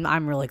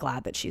I'm really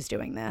glad that she's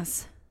doing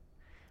this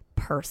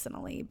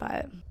personally.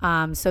 But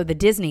so the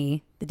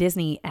Disney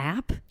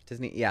app.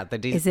 Disney, yeah, the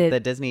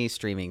Disney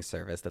streaming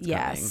service that's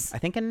coming. I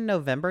think in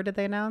November, did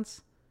they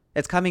announce?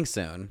 It's coming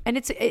soon.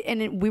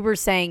 And we were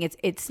saying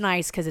it's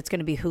nice because it's going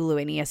to be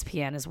Hulu and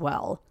ESPN as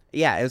well.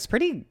 Yeah, it was a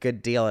pretty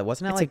good deal. It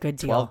wasn't It's like a good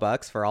deal.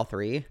 $12 for all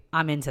 3.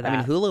 I'm into that. I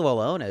mean, Hulu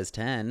alone is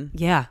 $10.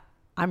 Yeah.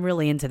 I'm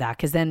really into that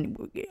because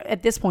then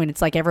at this point,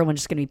 it's like everyone's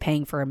just going to be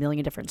paying for a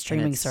million different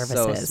streaming and it's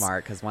services. So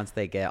smart because once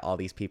they get all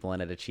these people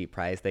in at a cheap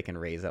price, they can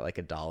raise it like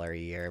 $1 a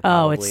year. Oh,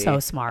 Probably, it's so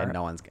smart. And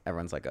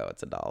everyone's like, oh,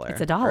 it's $1.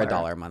 It's $1. Or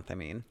 $1 a month, I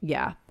mean.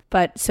 Yeah.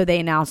 But so they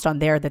announced on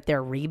there that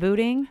they're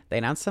rebooting. They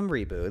announced some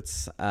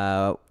reboots.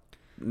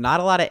 Not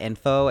a lot of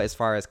info as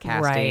far as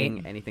casting,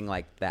 Right. anything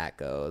like that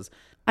goes.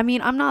 I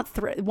mean, I'm not.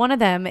 One of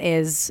them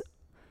is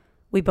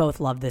we both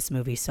love this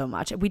movie so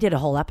much. We did a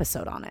whole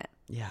episode on it.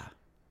 Yeah.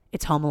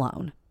 It's Home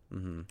Alone.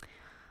 Mm-hmm.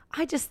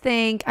 I just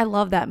think I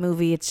love that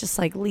movie. It's just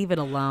like leave it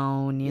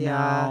alone, you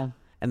know.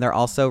 And they're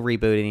also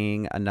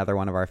rebooting another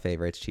one of our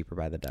favorites, Cheaper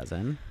by the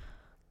Dozen.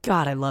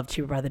 God, I love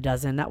Cheaper by the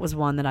Dozen. That was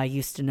one that I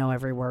used to know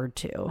every word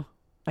to.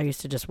 I used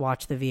to just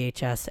watch the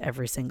VHS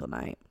every single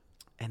night.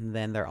 And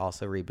then they're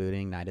also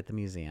rebooting Night at the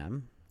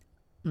Museum.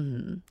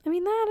 Mm-hmm. I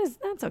mean,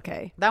 that's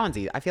okay. That one's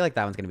easy. I feel like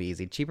that one's going to be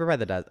easy. Cheaper by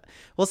the Dozen.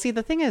 Well, see,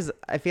 the thing is,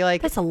 I feel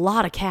like That's a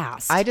lot of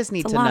cast. I just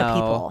need It's to a lot know. of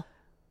people.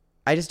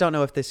 I just don't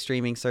know if this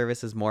streaming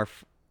service is more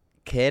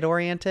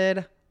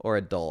kid-oriented or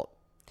adult.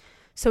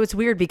 So it's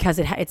weird because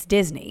it's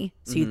Disney,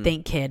 so you'd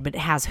think kid, but it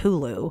has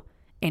Hulu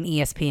and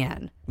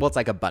ESPN. Well, it's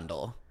like a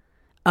bundle.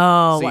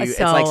 Oh, So it's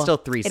like still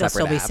three it'll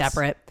still separate be apps.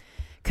 separate.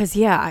 Because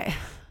I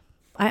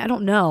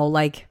don't know,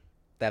 like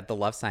They have the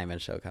Love Simon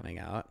show coming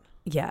out.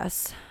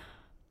 yes,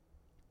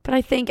 but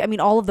I think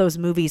all of those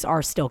movies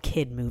are still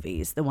kid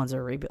movies. The ones that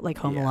are like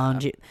Home Yeah. Alone,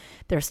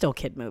 they're still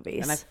kid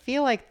movies. And I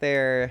feel like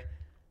they're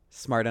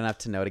smart enough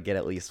to know to get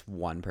at least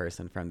one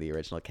person from the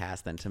original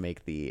cast than to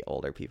make the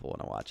older people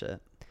want to watch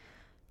it.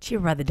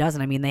 Cheaper by the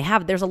Dozen.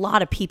 There's a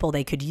lot of people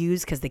they could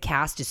use because the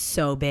cast is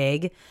so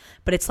big,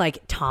 but it's like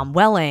Tom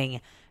Welling,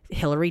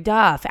 Hilary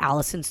Duff,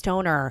 Allison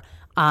Stoner.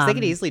 They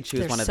could easily choose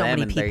there's one of so them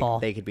many and people.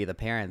 they could be the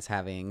parents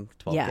having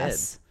 12 Yes.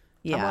 kids.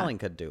 Yeah. Tom Welling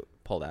could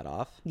pull that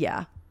off.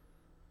 Yeah.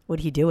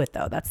 Would he do it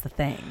though? That's the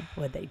thing.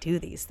 Would they do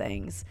these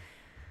things?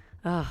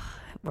 We're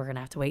going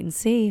to have to wait and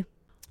see.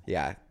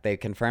 Yeah, they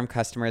confirm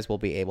customers will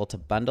be able to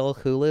bundle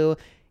Hulu,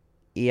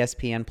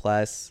 ESPN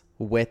Plus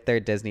with their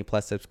Disney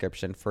Plus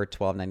subscription for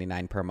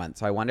 $12.99 per month.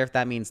 So I wonder if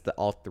that means that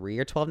all three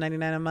are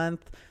 $12.99 a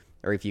month,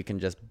 or if you can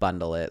just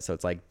bundle it so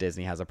it's like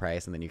Disney has a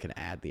price and then you can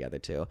add the other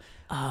two.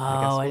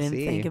 I didn't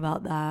see. think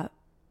about that.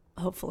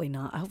 Hopefully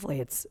not.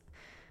 Hopefully it's.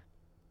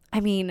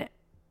 I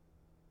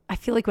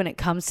feel like when it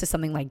comes to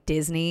something like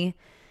Disney,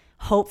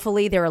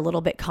 hopefully they're a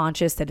little bit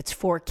conscious that it's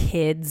for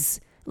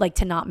kids, like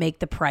to not make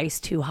the price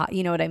too high.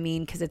 You know what I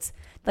mean? Because it's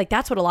like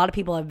that's what a lot of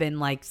people have been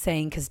like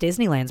saying because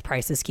Disneyland's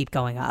prices keep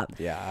going up.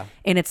 Yeah.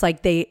 And it's like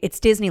it's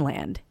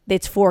Disneyland.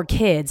 It's for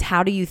kids.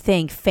 How do you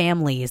think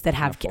families that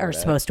are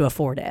supposed to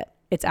afford it?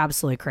 It's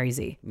absolutely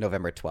crazy.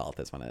 November 12th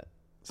is when it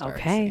starts.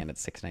 Okay. And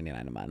it's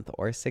 $6.99 a month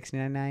or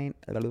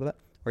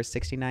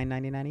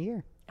 $69.99 a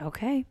year.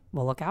 Okay.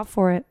 Well, look out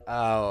for it.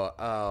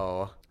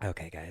 Oh.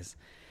 Okay, guys.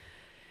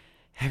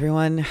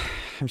 Everyone,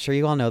 I'm sure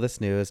you all know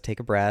this news. Take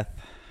a breath.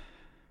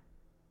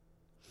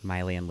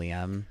 Miley and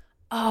Liam.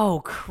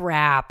 Oh,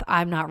 crap.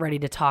 I'm not ready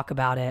to talk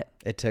about it.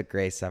 It took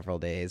Grace several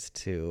days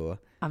to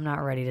I'm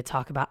not ready to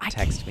talk about it.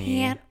 Text I me.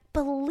 can't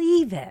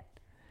believe it.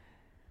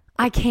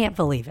 I can't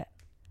believe it.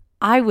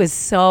 I was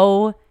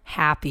so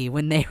happy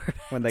when they were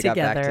when they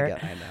together.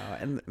 got back together. I know.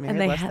 And married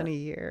they less than a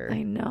year.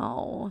 I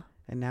know.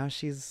 And now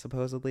she's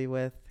supposedly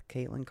with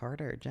Caitlyn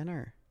Carter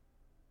Jenner.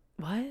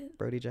 What?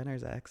 Brody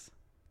Jenner's ex.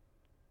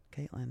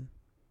 Caitlyn.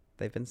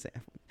 They've been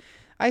saying.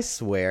 I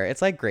swear,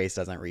 it's like Grace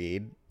doesn't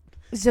read.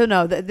 So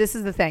no, this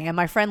is the thing. And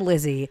my friend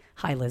Lizzie,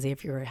 hi Lizzie,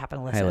 if you happen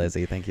to listen. Hi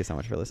Lizzie, thank you so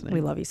much for listening. We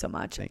love you so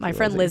much. Thank My you,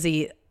 friend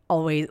Lizzie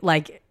always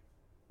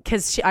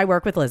because I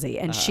work with Lizzie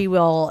and she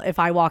will, if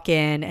I walk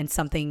in and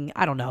something,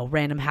 I don't know,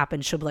 random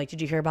happens, she'll be like,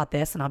 did you hear about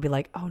this? And I'll be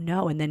like, oh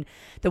no. And then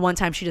the one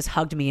time she just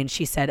hugged me and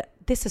she said,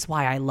 this is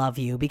why I love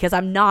you because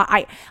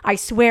I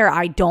swear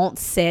I don't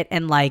sit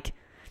and I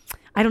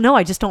don't know.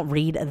 I just don't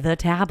read the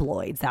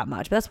tabloids that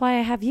much, but that's why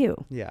I have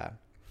you. Yeah.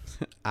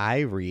 I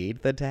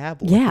read the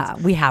tabloids. Yeah.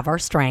 We have our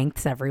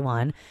strengths,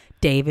 everyone.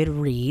 David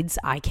reads.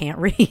 I can't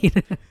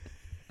read.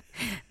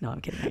 No,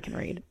 I'm kidding. I can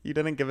read. You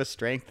didn't give us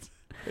strength.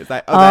 Is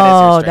that? Oh, that is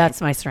your strength.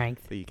 That's my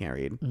strength. That you can't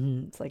read.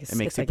 It's like It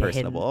makes you like a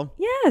hidden- personable.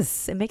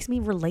 Yes, it makes me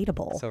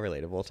relatable. So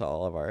relatable to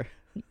all of our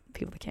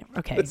People that can't.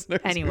 Okay. listeners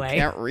who Anyway,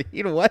 can't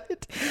read.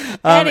 What?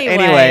 Anyway.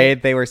 Anyway,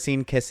 they were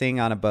seen kissing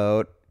on a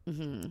boat,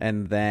 Mm-hmm.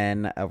 and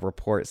then a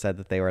report said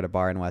that they were at a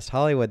bar in West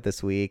Hollywood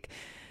this week,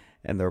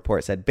 and the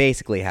report said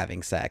basically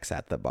having sex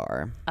at the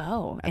bar.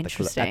 oh, At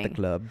interesting. the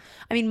club.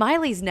 I mean,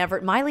 Miley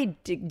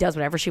does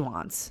whatever she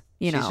wants.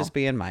 You know, She's just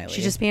being Miley.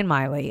 She's just being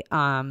Miley.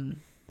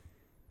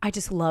 I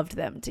just loved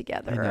them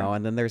together. I know.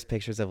 And then there's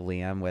pictures of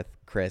Liam with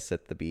Chris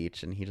at the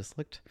beach, and he just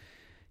looked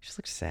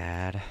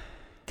sad.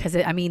 Because,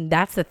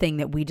 that's the thing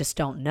that we just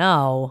don't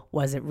know.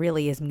 Was it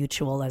really as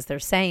mutual as they're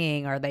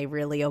saying? Are they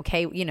really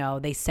okay? You know,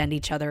 they send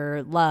each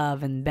other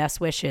love and best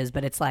wishes,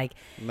 but it's like,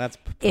 And that's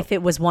if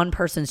it was one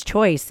person's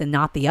choice and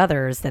not the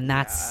others, then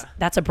that's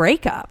a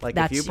breakup. like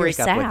that's if you break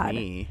you're up sad.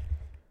 with me,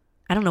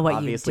 I don't know what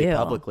obviously you do.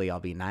 publicly I'll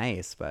be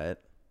nice,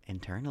 but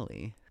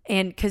internally.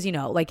 And because,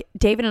 like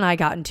David and I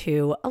got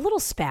into a little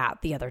spat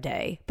the other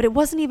day, but it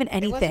wasn't even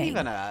anything. It wasn't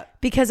even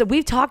because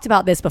we've talked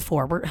about this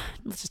before.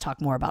 Let's just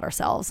talk more about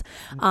ourselves.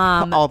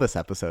 All this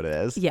episode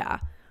is. Yeah.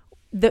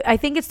 I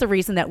think it's the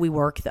reason that we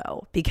work,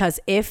 though, because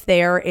if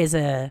there is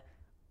a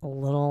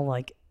little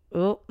like,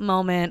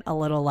 moment, a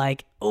little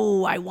like,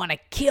 I want to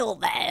kill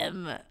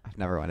them. I've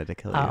never wanted to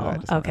kill you. Oh,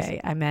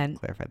 okay. I meant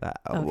clarify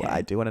that. Okay.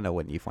 I do want to know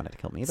when you've wanted to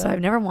kill me, though. So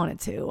I've never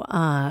wanted to.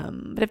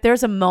 But if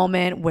there's a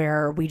moment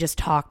where we just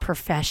talk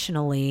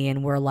professionally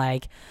and we're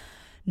like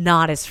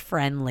not as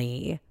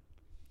friendly,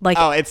 like,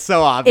 it's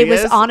so obvious. It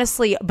was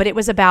honestly, but it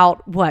was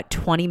about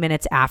 20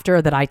 minutes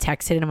after that I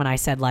texted him and I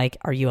said, like,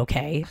 are you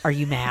okay? Are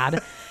you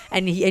mad?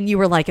 and you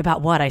were like,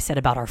 about what? I said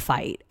about our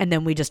fight. And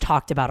then we just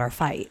talked about our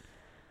fight.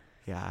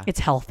 Yeah. It's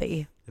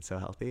healthy. It's so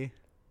healthy.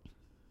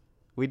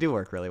 We do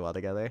work really well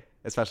together,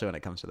 especially when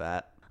it comes to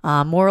that.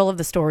 Moral of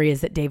the story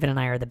is that David and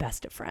I are the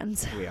best of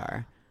friends. We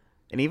are.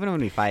 And even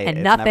when we fight, and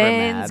it's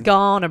nothing's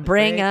gonna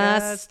bring Break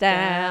us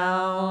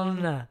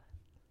down.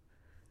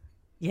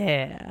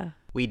 Yeah.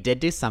 We did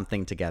do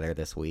something together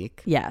this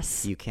week.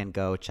 Yes. You can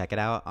go check it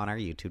out on our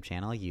YouTube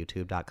channel,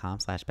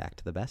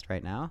 youtube.com/backtothe best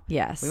right now.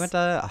 Yes. We went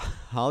to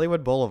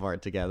Hollywood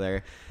Boulevard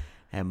together.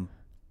 And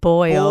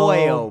boy,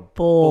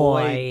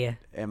 boy,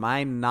 am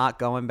I not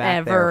going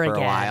back there for a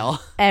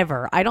while.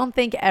 Ever. I don't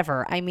think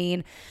ever. I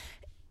mean,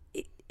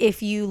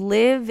 if you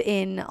live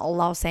in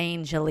Los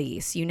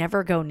Angeles, you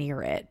never go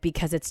near it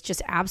because it's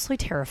just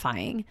absolutely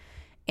terrifying.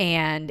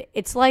 And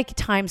it's like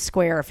Times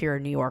Square if you're a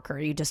New Yorker.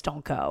 You just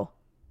don't go.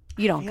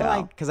 You don't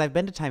go. Because I've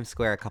been to Times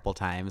Square a couple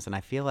times, and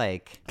I feel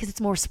like... Because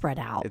it's more spread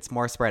out. It's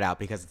more spread out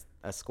because it's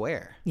a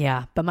square.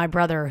 Yeah, but my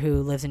brother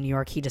who lives in New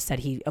York, he just said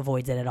he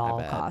avoids it at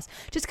all costs.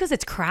 Just because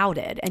it's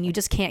crowded, and you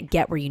just can't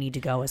get where you need to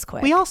go as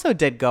quick. We also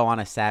did go on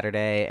a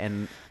Saturday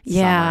in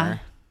summer.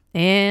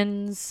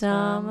 In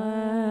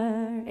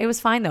summer. It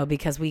was fine, though,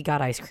 because we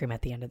got ice cream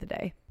at the end of the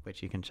day.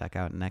 Which you can check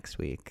out next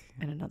week.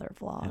 In another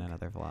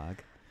vlog.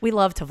 We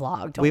love to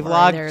vlog. We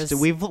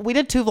vlogged. We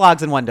did 2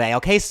 vlogs in one day.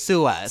 Okay,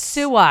 sue us.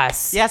 Sue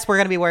us. Yes, we're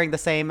gonna be wearing the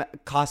same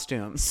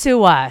costume.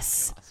 Sue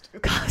us.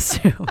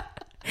 Costume.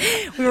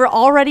 We were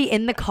already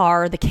in the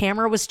car. The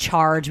camera was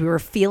charged. We were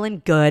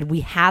feeling good. We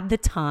had the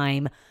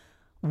time.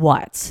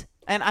 What?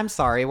 And I'm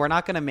sorry, we're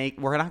not gonna make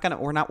a 40-minute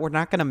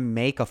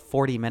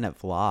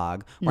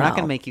vlog. We're not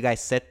gonna make you guys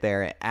sit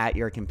there at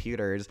your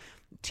computers,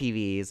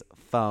 TVs,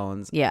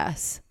 phones,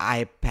 yes,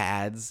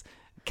 iPads,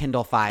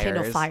 Kindle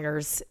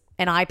Fires.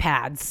 And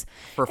iPads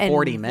for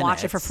 40 minutes.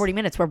 Watch it for 40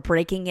 minutes. We're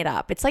breaking it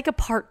up. It's like a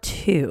part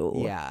 2.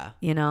 Yeah.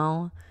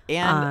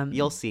 And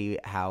you'll see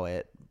how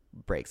it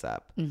breaks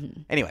up.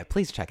 Mm-hmm. Anyway,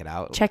 please check it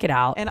out.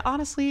 And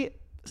honestly,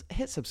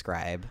 hit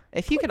subscribe.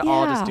 If you could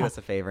all just do us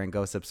a favor and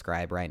go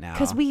subscribe right now.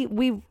 Because we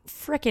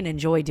frickin'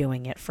 enjoy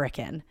doing it,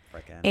 frickin'.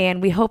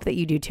 And we hope that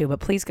you do too. But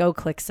please go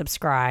click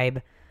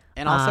subscribe.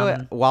 And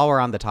also, while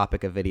we're on the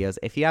topic of videos,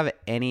 if you have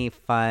any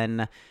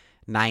fun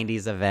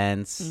 90s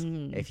events,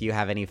 if you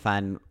have any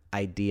fun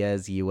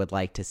ideas you would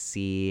like to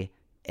see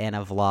in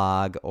a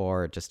vlog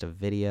or just a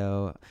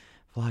video,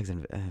 vlogs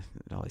and it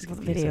always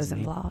videos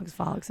and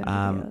vlogs and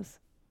videos.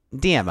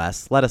 DM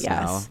us, let us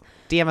know.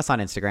 DM us on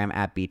Instagram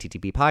at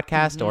BTTB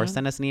Podcast or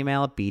send us an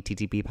email at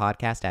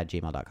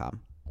bttbpodcast@gmail.com.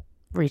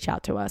 Reach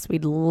out to us.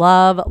 We'd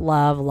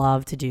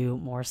love to do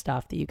more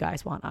stuff that you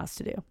guys want us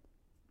to do.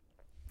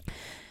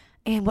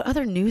 And what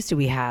other news do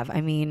we have? I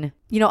mean,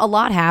 a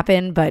lot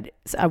happened, but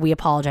we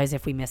apologize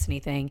if we miss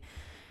anything.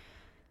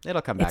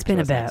 It'll come back to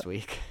us next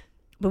week.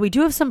 But we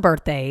do have some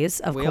birthdays,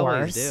 of course. We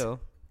always do.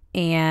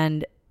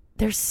 And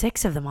there's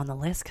 6 of them on the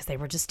list because they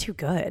were just too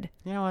good.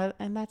 You know what?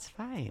 And that's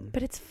fine.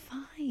 But it's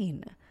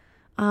fine.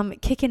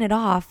 Kicking it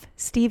off,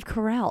 Steve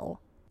Carell.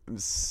 I'm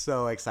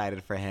so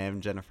excited for him.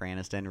 Jennifer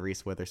Aniston,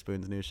 Reese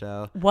Witherspoon's new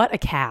show. What a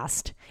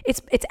cast.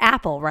 It's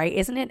Apple, right?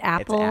 Isn't it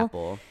Apple? It's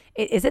Apple.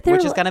 Is it there?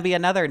 Which is going to be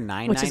another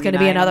 $9.99. Which is going to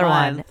be another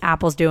one.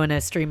 Apple's doing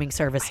a streaming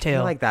service too. I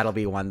feel like that'll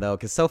be one though,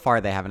 because so far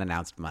they haven't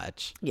announced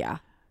much. Yeah.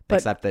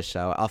 Except this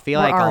show. I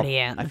feel like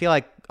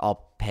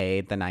I'll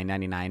pay the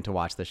 $9.99 to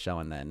watch the show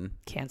and then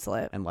cancel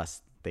it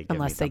unless they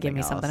give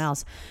me something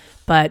else.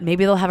 But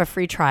maybe they'll have a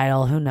free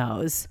trial. Who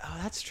knows? Oh,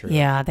 that's true.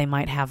 Yeah, they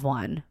might have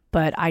one.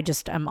 But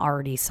I'm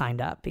already signed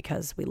up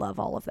because we love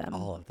all of them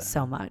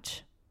so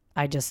much.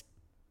 I just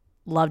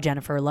love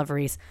Jennifer, love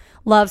Reese,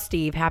 love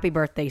Steve. Happy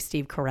birthday,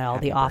 Steve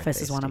Carell. The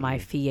Office is one of my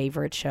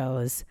favorite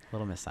shows.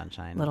 Little Miss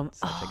Sunshine.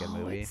 Such a good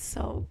movie. It's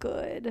so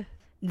good.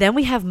 Then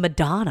we have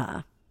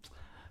Madonna.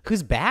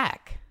 Who's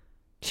back?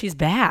 She's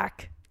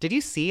back. Did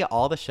you see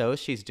all the shows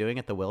she's doing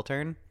at the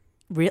Wiltern?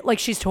 Like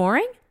she's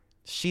touring?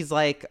 She's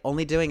like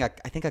only doing I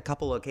think a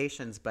couple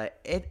locations, but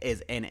it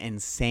is an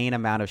insane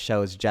amount of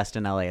shows just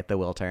in LA at the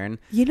Wiltern.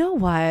 You know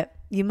what?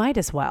 You might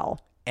as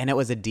well. And it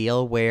was a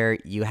deal where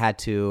you had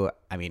to,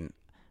 I mean,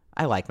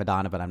 I like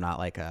Madonna, but I'm not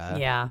like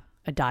a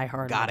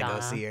diehard gotta Madonna. go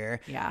see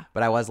her. Yeah.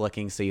 But I was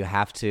looking, so you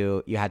had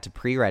to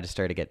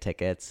pre-register to get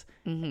tickets,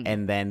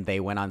 and then they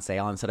went on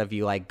sale. Instead of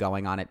you like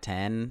going on at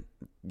 10,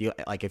 you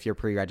like if you're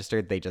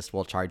pre-registered, they just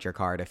will charge your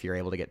card if you're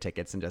able to get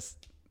tickets, and just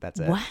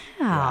that's it.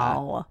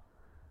 Wow.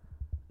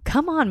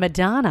 Come on,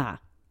 Madonna.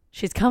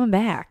 She's coming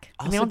back.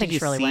 I Also, don't think did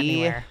she you really went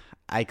see- anywhere.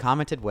 I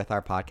commented with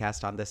our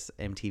podcast on this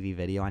MTV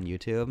video on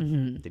YouTube.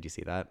 Mm-hmm. Did you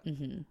see that?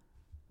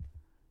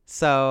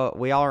 So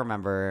we all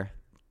remember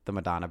the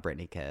Madonna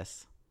Britney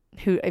kiss.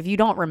 Who, if you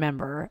don't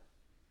remember,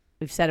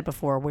 we've said it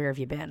before. Where have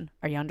you been?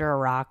 Are you under a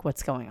rock?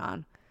 What's going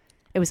on?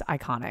 It was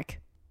iconic.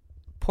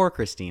 Poor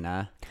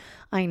Christina.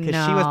 I know.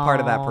 Because she was part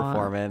of that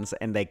performance,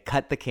 and they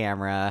cut the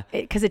camera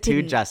Because it to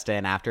didn't.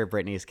 Justin after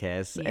Britney's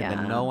kiss, and Yeah.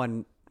 then no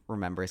one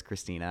remembers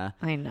Christina.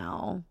 I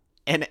know.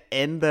 And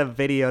in the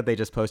video they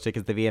just posted,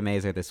 because the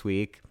VMAs are this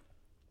week,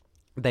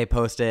 they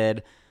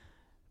posted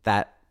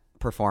that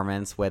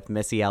performance with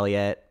Missy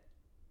Elliott,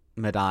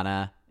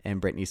 Madonna,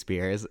 and Britney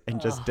Spears, and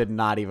just did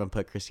not even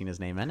put Christina's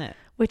name in it.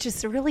 Which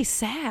is really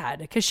sad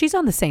because she's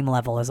on the same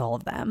level as all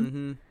of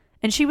them.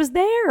 And she was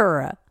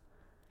there. I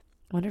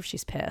wonder if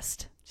she's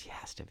pissed. She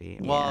has to be.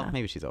 Yeah. Well,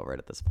 maybe she's over it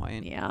at this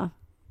point. Yeah.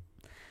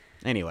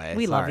 Anyway,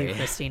 We love sorry. you,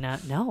 Christina.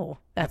 No.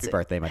 That's Happy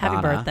birthday, Madonna.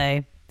 Happy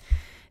birthday.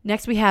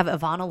 Next, we have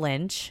Ivana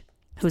Lynch,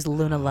 who's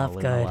Luna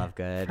Lovegood. Luna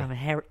Lovegood. From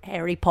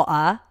Harry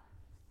Potter.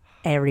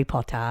 Harry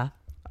Potter.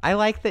 I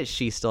like that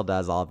she still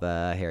does all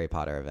the Harry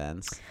Potter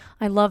events.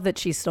 I love that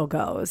she still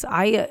goes.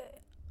 I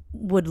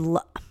would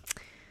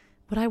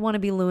I want to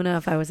be Luna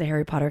if I was a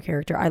Harry Potter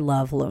character? I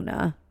love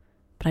Luna,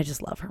 but I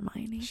just love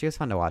Hermione. She was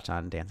fun to watch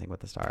on Dancing with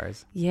the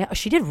Stars. Yeah,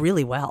 she did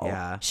really well.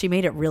 Yeah. She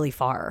made it really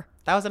far.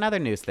 That was another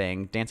news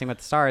thing. Dancing with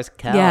the Stars.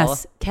 Kel.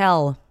 Yes,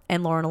 Kel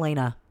and Lauren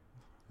Elena.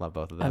 Love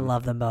both of I them.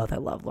 love them both. I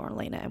love Lauren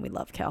Elena and we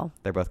love Kel.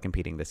 They're both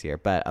competing this year.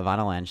 But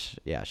Ivana Lynch,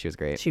 yeah, she was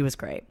great. She was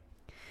great.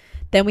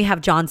 Then we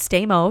have John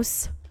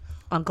Stamos,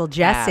 Uncle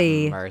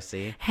Jesse. Have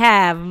mercy.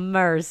 Have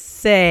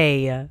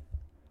mercy.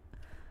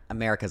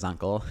 America's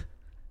Uncle.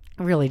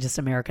 Really just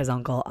America's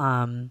uncle.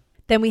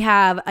 Then we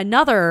have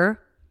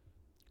another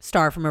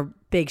star from a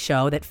big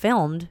show that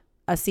filmed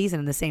a season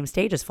in the same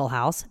stage as Full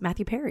House,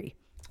 Matthew Perry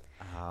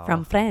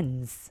from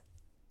Friends.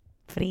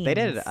 They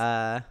did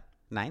 9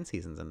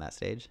 seasons in that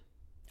stage.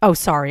 Oh,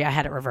 sorry, I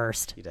had it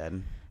reversed. You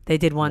did. They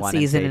did one in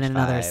season in stage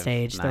another 5,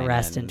 stage, the 9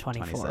 rest in and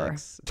 24.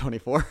 26.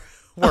 24.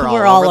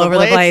 We're all over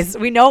the place.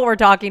 We know what we're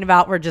talking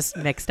about. We're just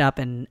mixed up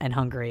and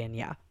hungry, and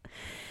yeah.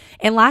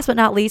 And last but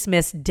not least,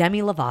 Miss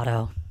Demi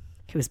Lovato,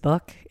 whose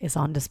book is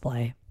on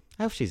display.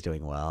 I hope she's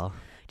doing well.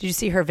 Did you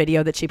see her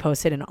video that she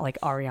posted and like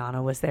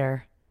Ariana was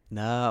there?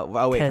 No.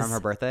 Oh, wait, 'Cause- from her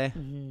birthday?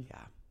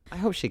 Yeah. I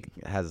hope she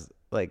has,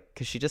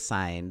 because she just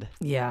signed.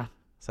 Yeah.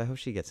 So I hope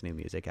she gets new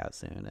music out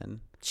soon. And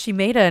She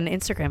made an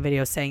Instagram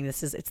video saying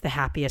it's the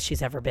happiest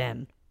she's ever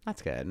been.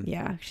 that's good.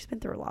 Yeah, she's been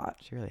through a lot.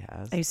 She really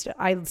has.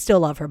 I still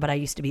love her, but I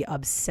used to be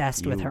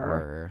obsessed with You her.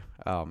 were.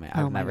 Oh, man.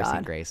 Oh, I've my never seen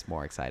God. Grace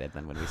more excited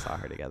than when we saw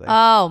her together.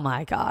 Oh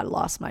my God,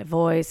 lost my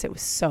voice. It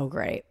was so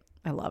great.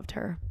 I loved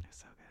her.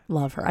 So good.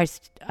 Love her. I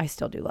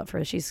still do love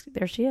her.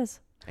 There she is.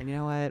 And you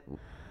know what?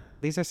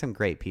 These are some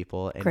great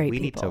people, and Great we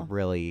need to people.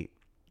 really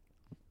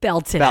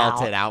Belt it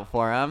belt out. it out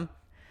for them.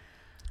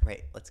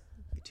 Right, let's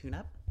tune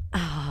up.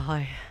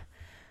 Oh,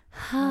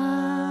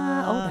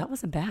 that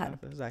wasn't bad.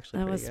 That was actually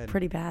That pretty was good.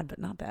 pretty bad, but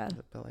not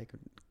bad.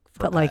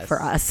 But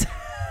For us,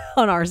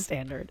 on our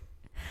standard.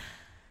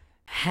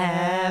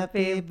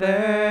 Happy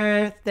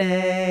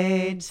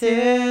birthday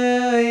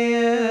to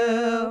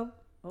you.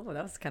 Oh,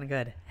 that was kind of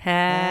good.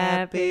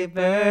 Happy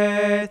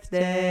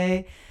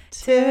birthday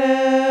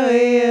to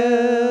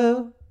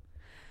you.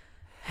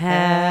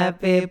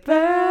 Happy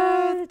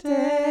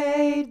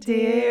birthday,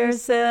 dear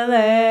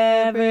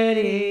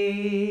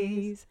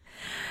celebrities.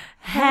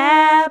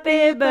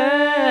 Happy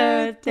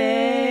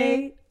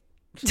birthday.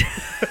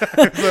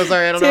 So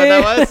sorry, I don't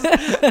know what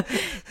that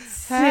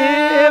was.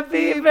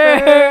 Happy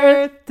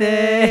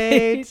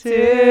birthday to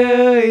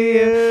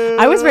you.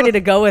 I was ready to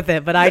go with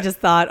it, but I just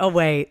thought, oh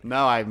wait.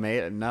 No, I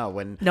made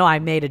I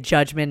made a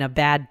judgment, a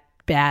bad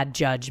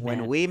judgment.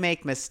 when we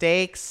make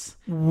mistakes,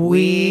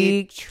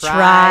 we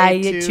try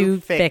to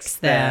fix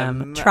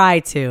them. Try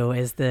to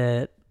is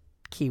the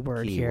key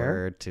word here.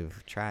 Keyword to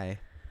try.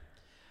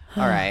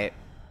 All right.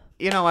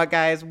 You know what,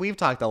 guys? We've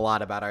talked a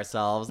lot about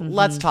ourselves. Mm-hmm.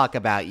 Let's talk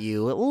about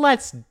you.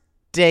 Let's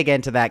dig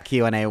into that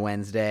Q&A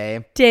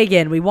Wednesday. Dig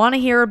in. We want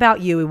to hear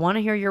about you. We want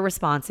to hear your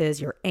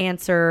responses, your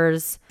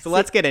answers. So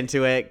let's get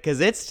into it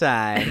because it's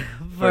time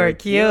For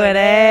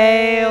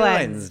Q&A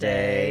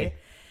Wednesday.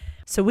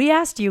 So we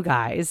asked you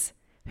guys,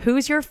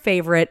 who's your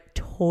favorite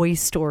Toy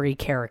Story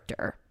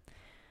character?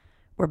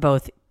 We're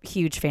both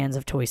huge fans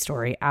of Toy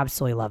Story.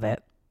 Absolutely love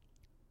it.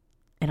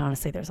 And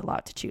honestly, there's a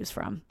lot to choose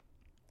from.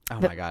 Oh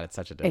my God, it's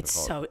such a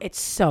difficult. It's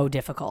so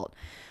difficult.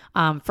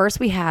 First,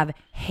 we have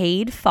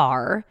Hade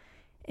Farr,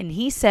 and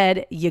he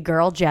said, "Your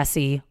girl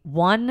Jessie,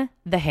 1,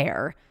 the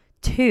hair.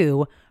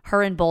 2,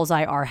 her and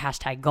Bullseye are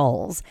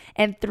 #goals.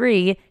 And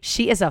 3,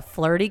 she is a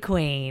flirty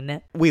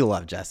queen." We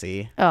love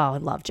Jessie. Oh, I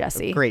love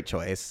Jessie. Great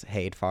choice.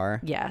 Hade Farr.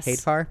 Yes.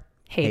 Hade Farr?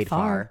 Hade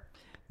Farr.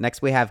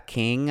 Next, we have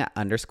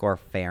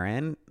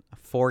King_Farron.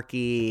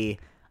 Forky.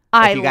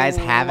 I If you guys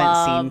haven't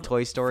love seen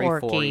Toy Story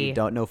 4, Forky. you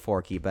don't know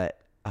Forky, but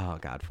oh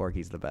God,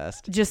 Forky's the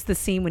best. Just the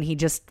scene when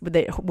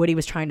Woody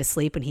was trying to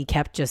sleep and he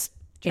kept just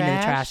into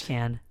the trash Trash.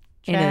 can.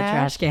 Into the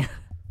trash can.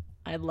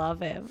 I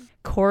love him.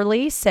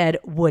 Corley said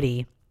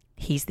Woody.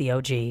 He's the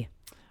OG. I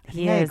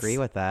think I agree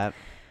with that.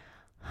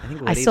 I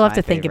think I still have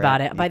to think favorite.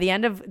 about it. By the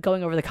end of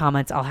going over the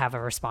comments, I'll have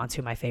a response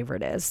who my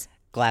favorite is.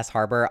 Glass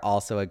Harbor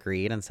also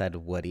agreed and said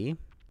Woody.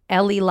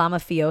 Ellie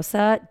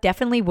Lamafiosa,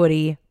 definitely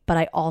Woody, but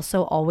I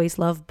also always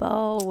love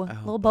Bo.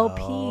 Little Bo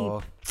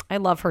Peep. I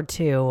love her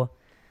too.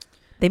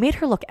 They made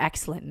her look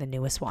excellent in the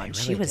newest one. Really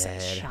she was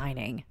did.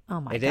 shining.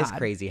 Oh my God. It is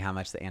crazy how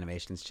much the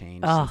animation's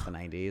changed since the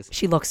 90s.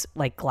 She looks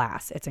like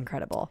glass. It's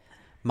incredible.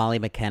 Molly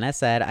McKenna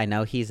said, I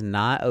know he's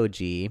not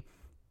OG,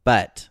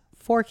 but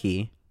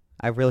Forky,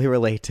 I really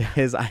relate to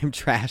his I'm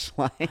trash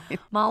line.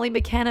 Molly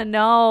McKenna,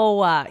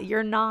 no,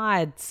 you're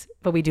not.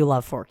 But we do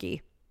love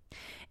Forky.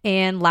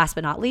 And last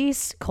but not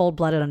least,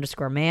 cold-blooded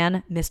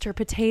 _man, Mr.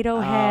 Potato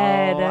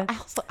Head.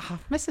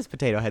 Mrs.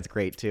 Potato Head's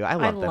great too. I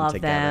love them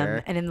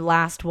together. And in the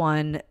last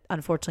one,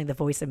 unfortunately, the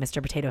voice of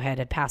Mr. Potato Head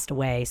had passed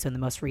away. So in the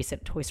most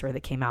recent Toy Story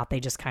that came out, they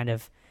just kind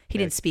of, he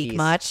didn't speak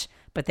much,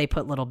 but they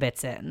put little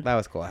bits in. That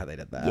was cool how they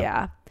did that.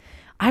 Yeah.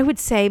 I would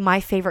say my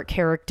favorite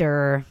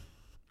character,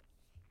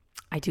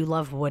 I do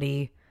love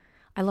Woody.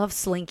 I love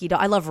Slinky Dog.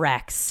 I love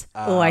Rex.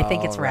 Oh, I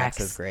think it's Rex.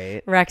 Rex is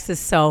great. Rex is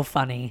so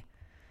funny.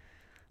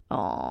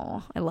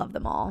 Oh, I love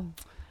them all.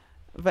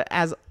 But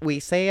as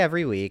we say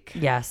every week,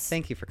 yes,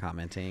 thank you for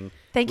commenting.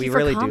 Thank you for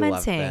commenting. Do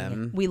love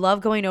them. We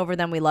love going over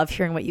them. We love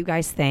hearing what you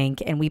guys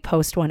think. And we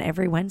post one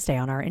every Wednesday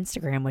on our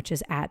Instagram, which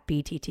is at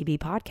BTTB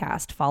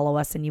Podcast. Follow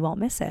us and you won't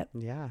miss it.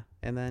 Yeah.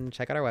 And then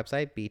check out our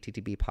website,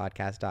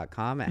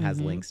 bttbpodcast.com. It has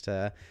links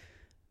to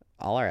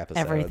all our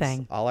episodes,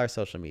 everything, all our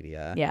social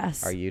media,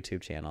 yes, our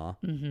YouTube channel.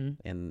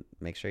 And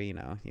make sure, you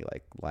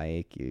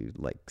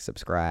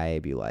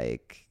subscribe,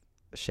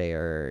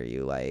 share,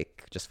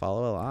 just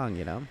follow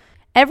along,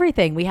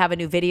 everything. We have a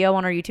new video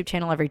on our YouTube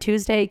channel every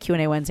Tuesday,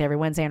 Q&A Wednesday every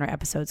Wednesday, and our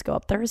episodes go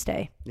up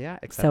Thursday. Yeah,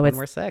 except when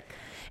we're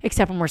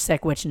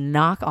sick, which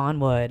knock on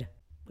wood,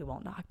 we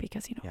won't knock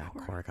because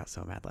Cora got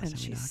so mad last time, and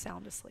she's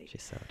sound asleep.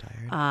 She's so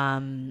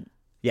tired.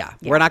 Yeah,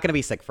 we're not gonna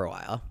be sick for a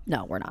while.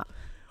 No, we're not.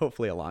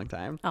 Hopefully a long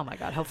time. Oh my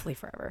God, hopefully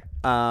forever.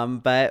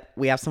 But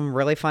we have some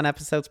really fun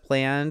episodes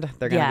planned.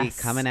 They're going to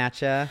be coming at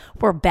you.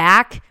 We're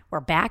back. We're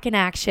back in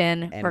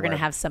action. And we're going to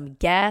have some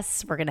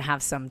guests. We're going to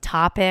have some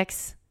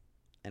topics.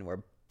 And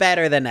we're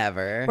better than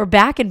ever. We're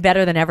back and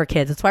better than ever,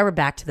 kids. That's why we're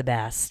back to the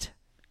best.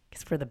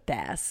 Because we're the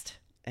best.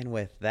 And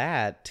with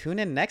that, tune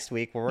in next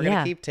week where we're going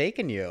to keep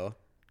taking you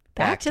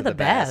back to the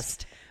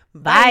best.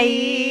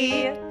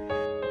 Bye.